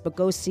podcast, but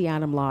go see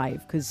Adam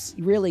live because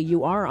really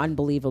you are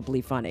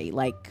unbelievably funny.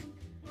 Like,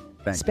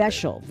 Thank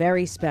special,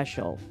 very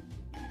special.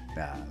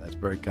 That's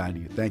very kind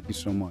of you. Thank you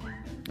so much.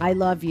 I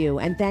love you.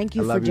 And thank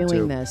you I for love you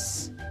doing too.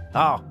 this.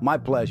 Oh, my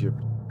pleasure.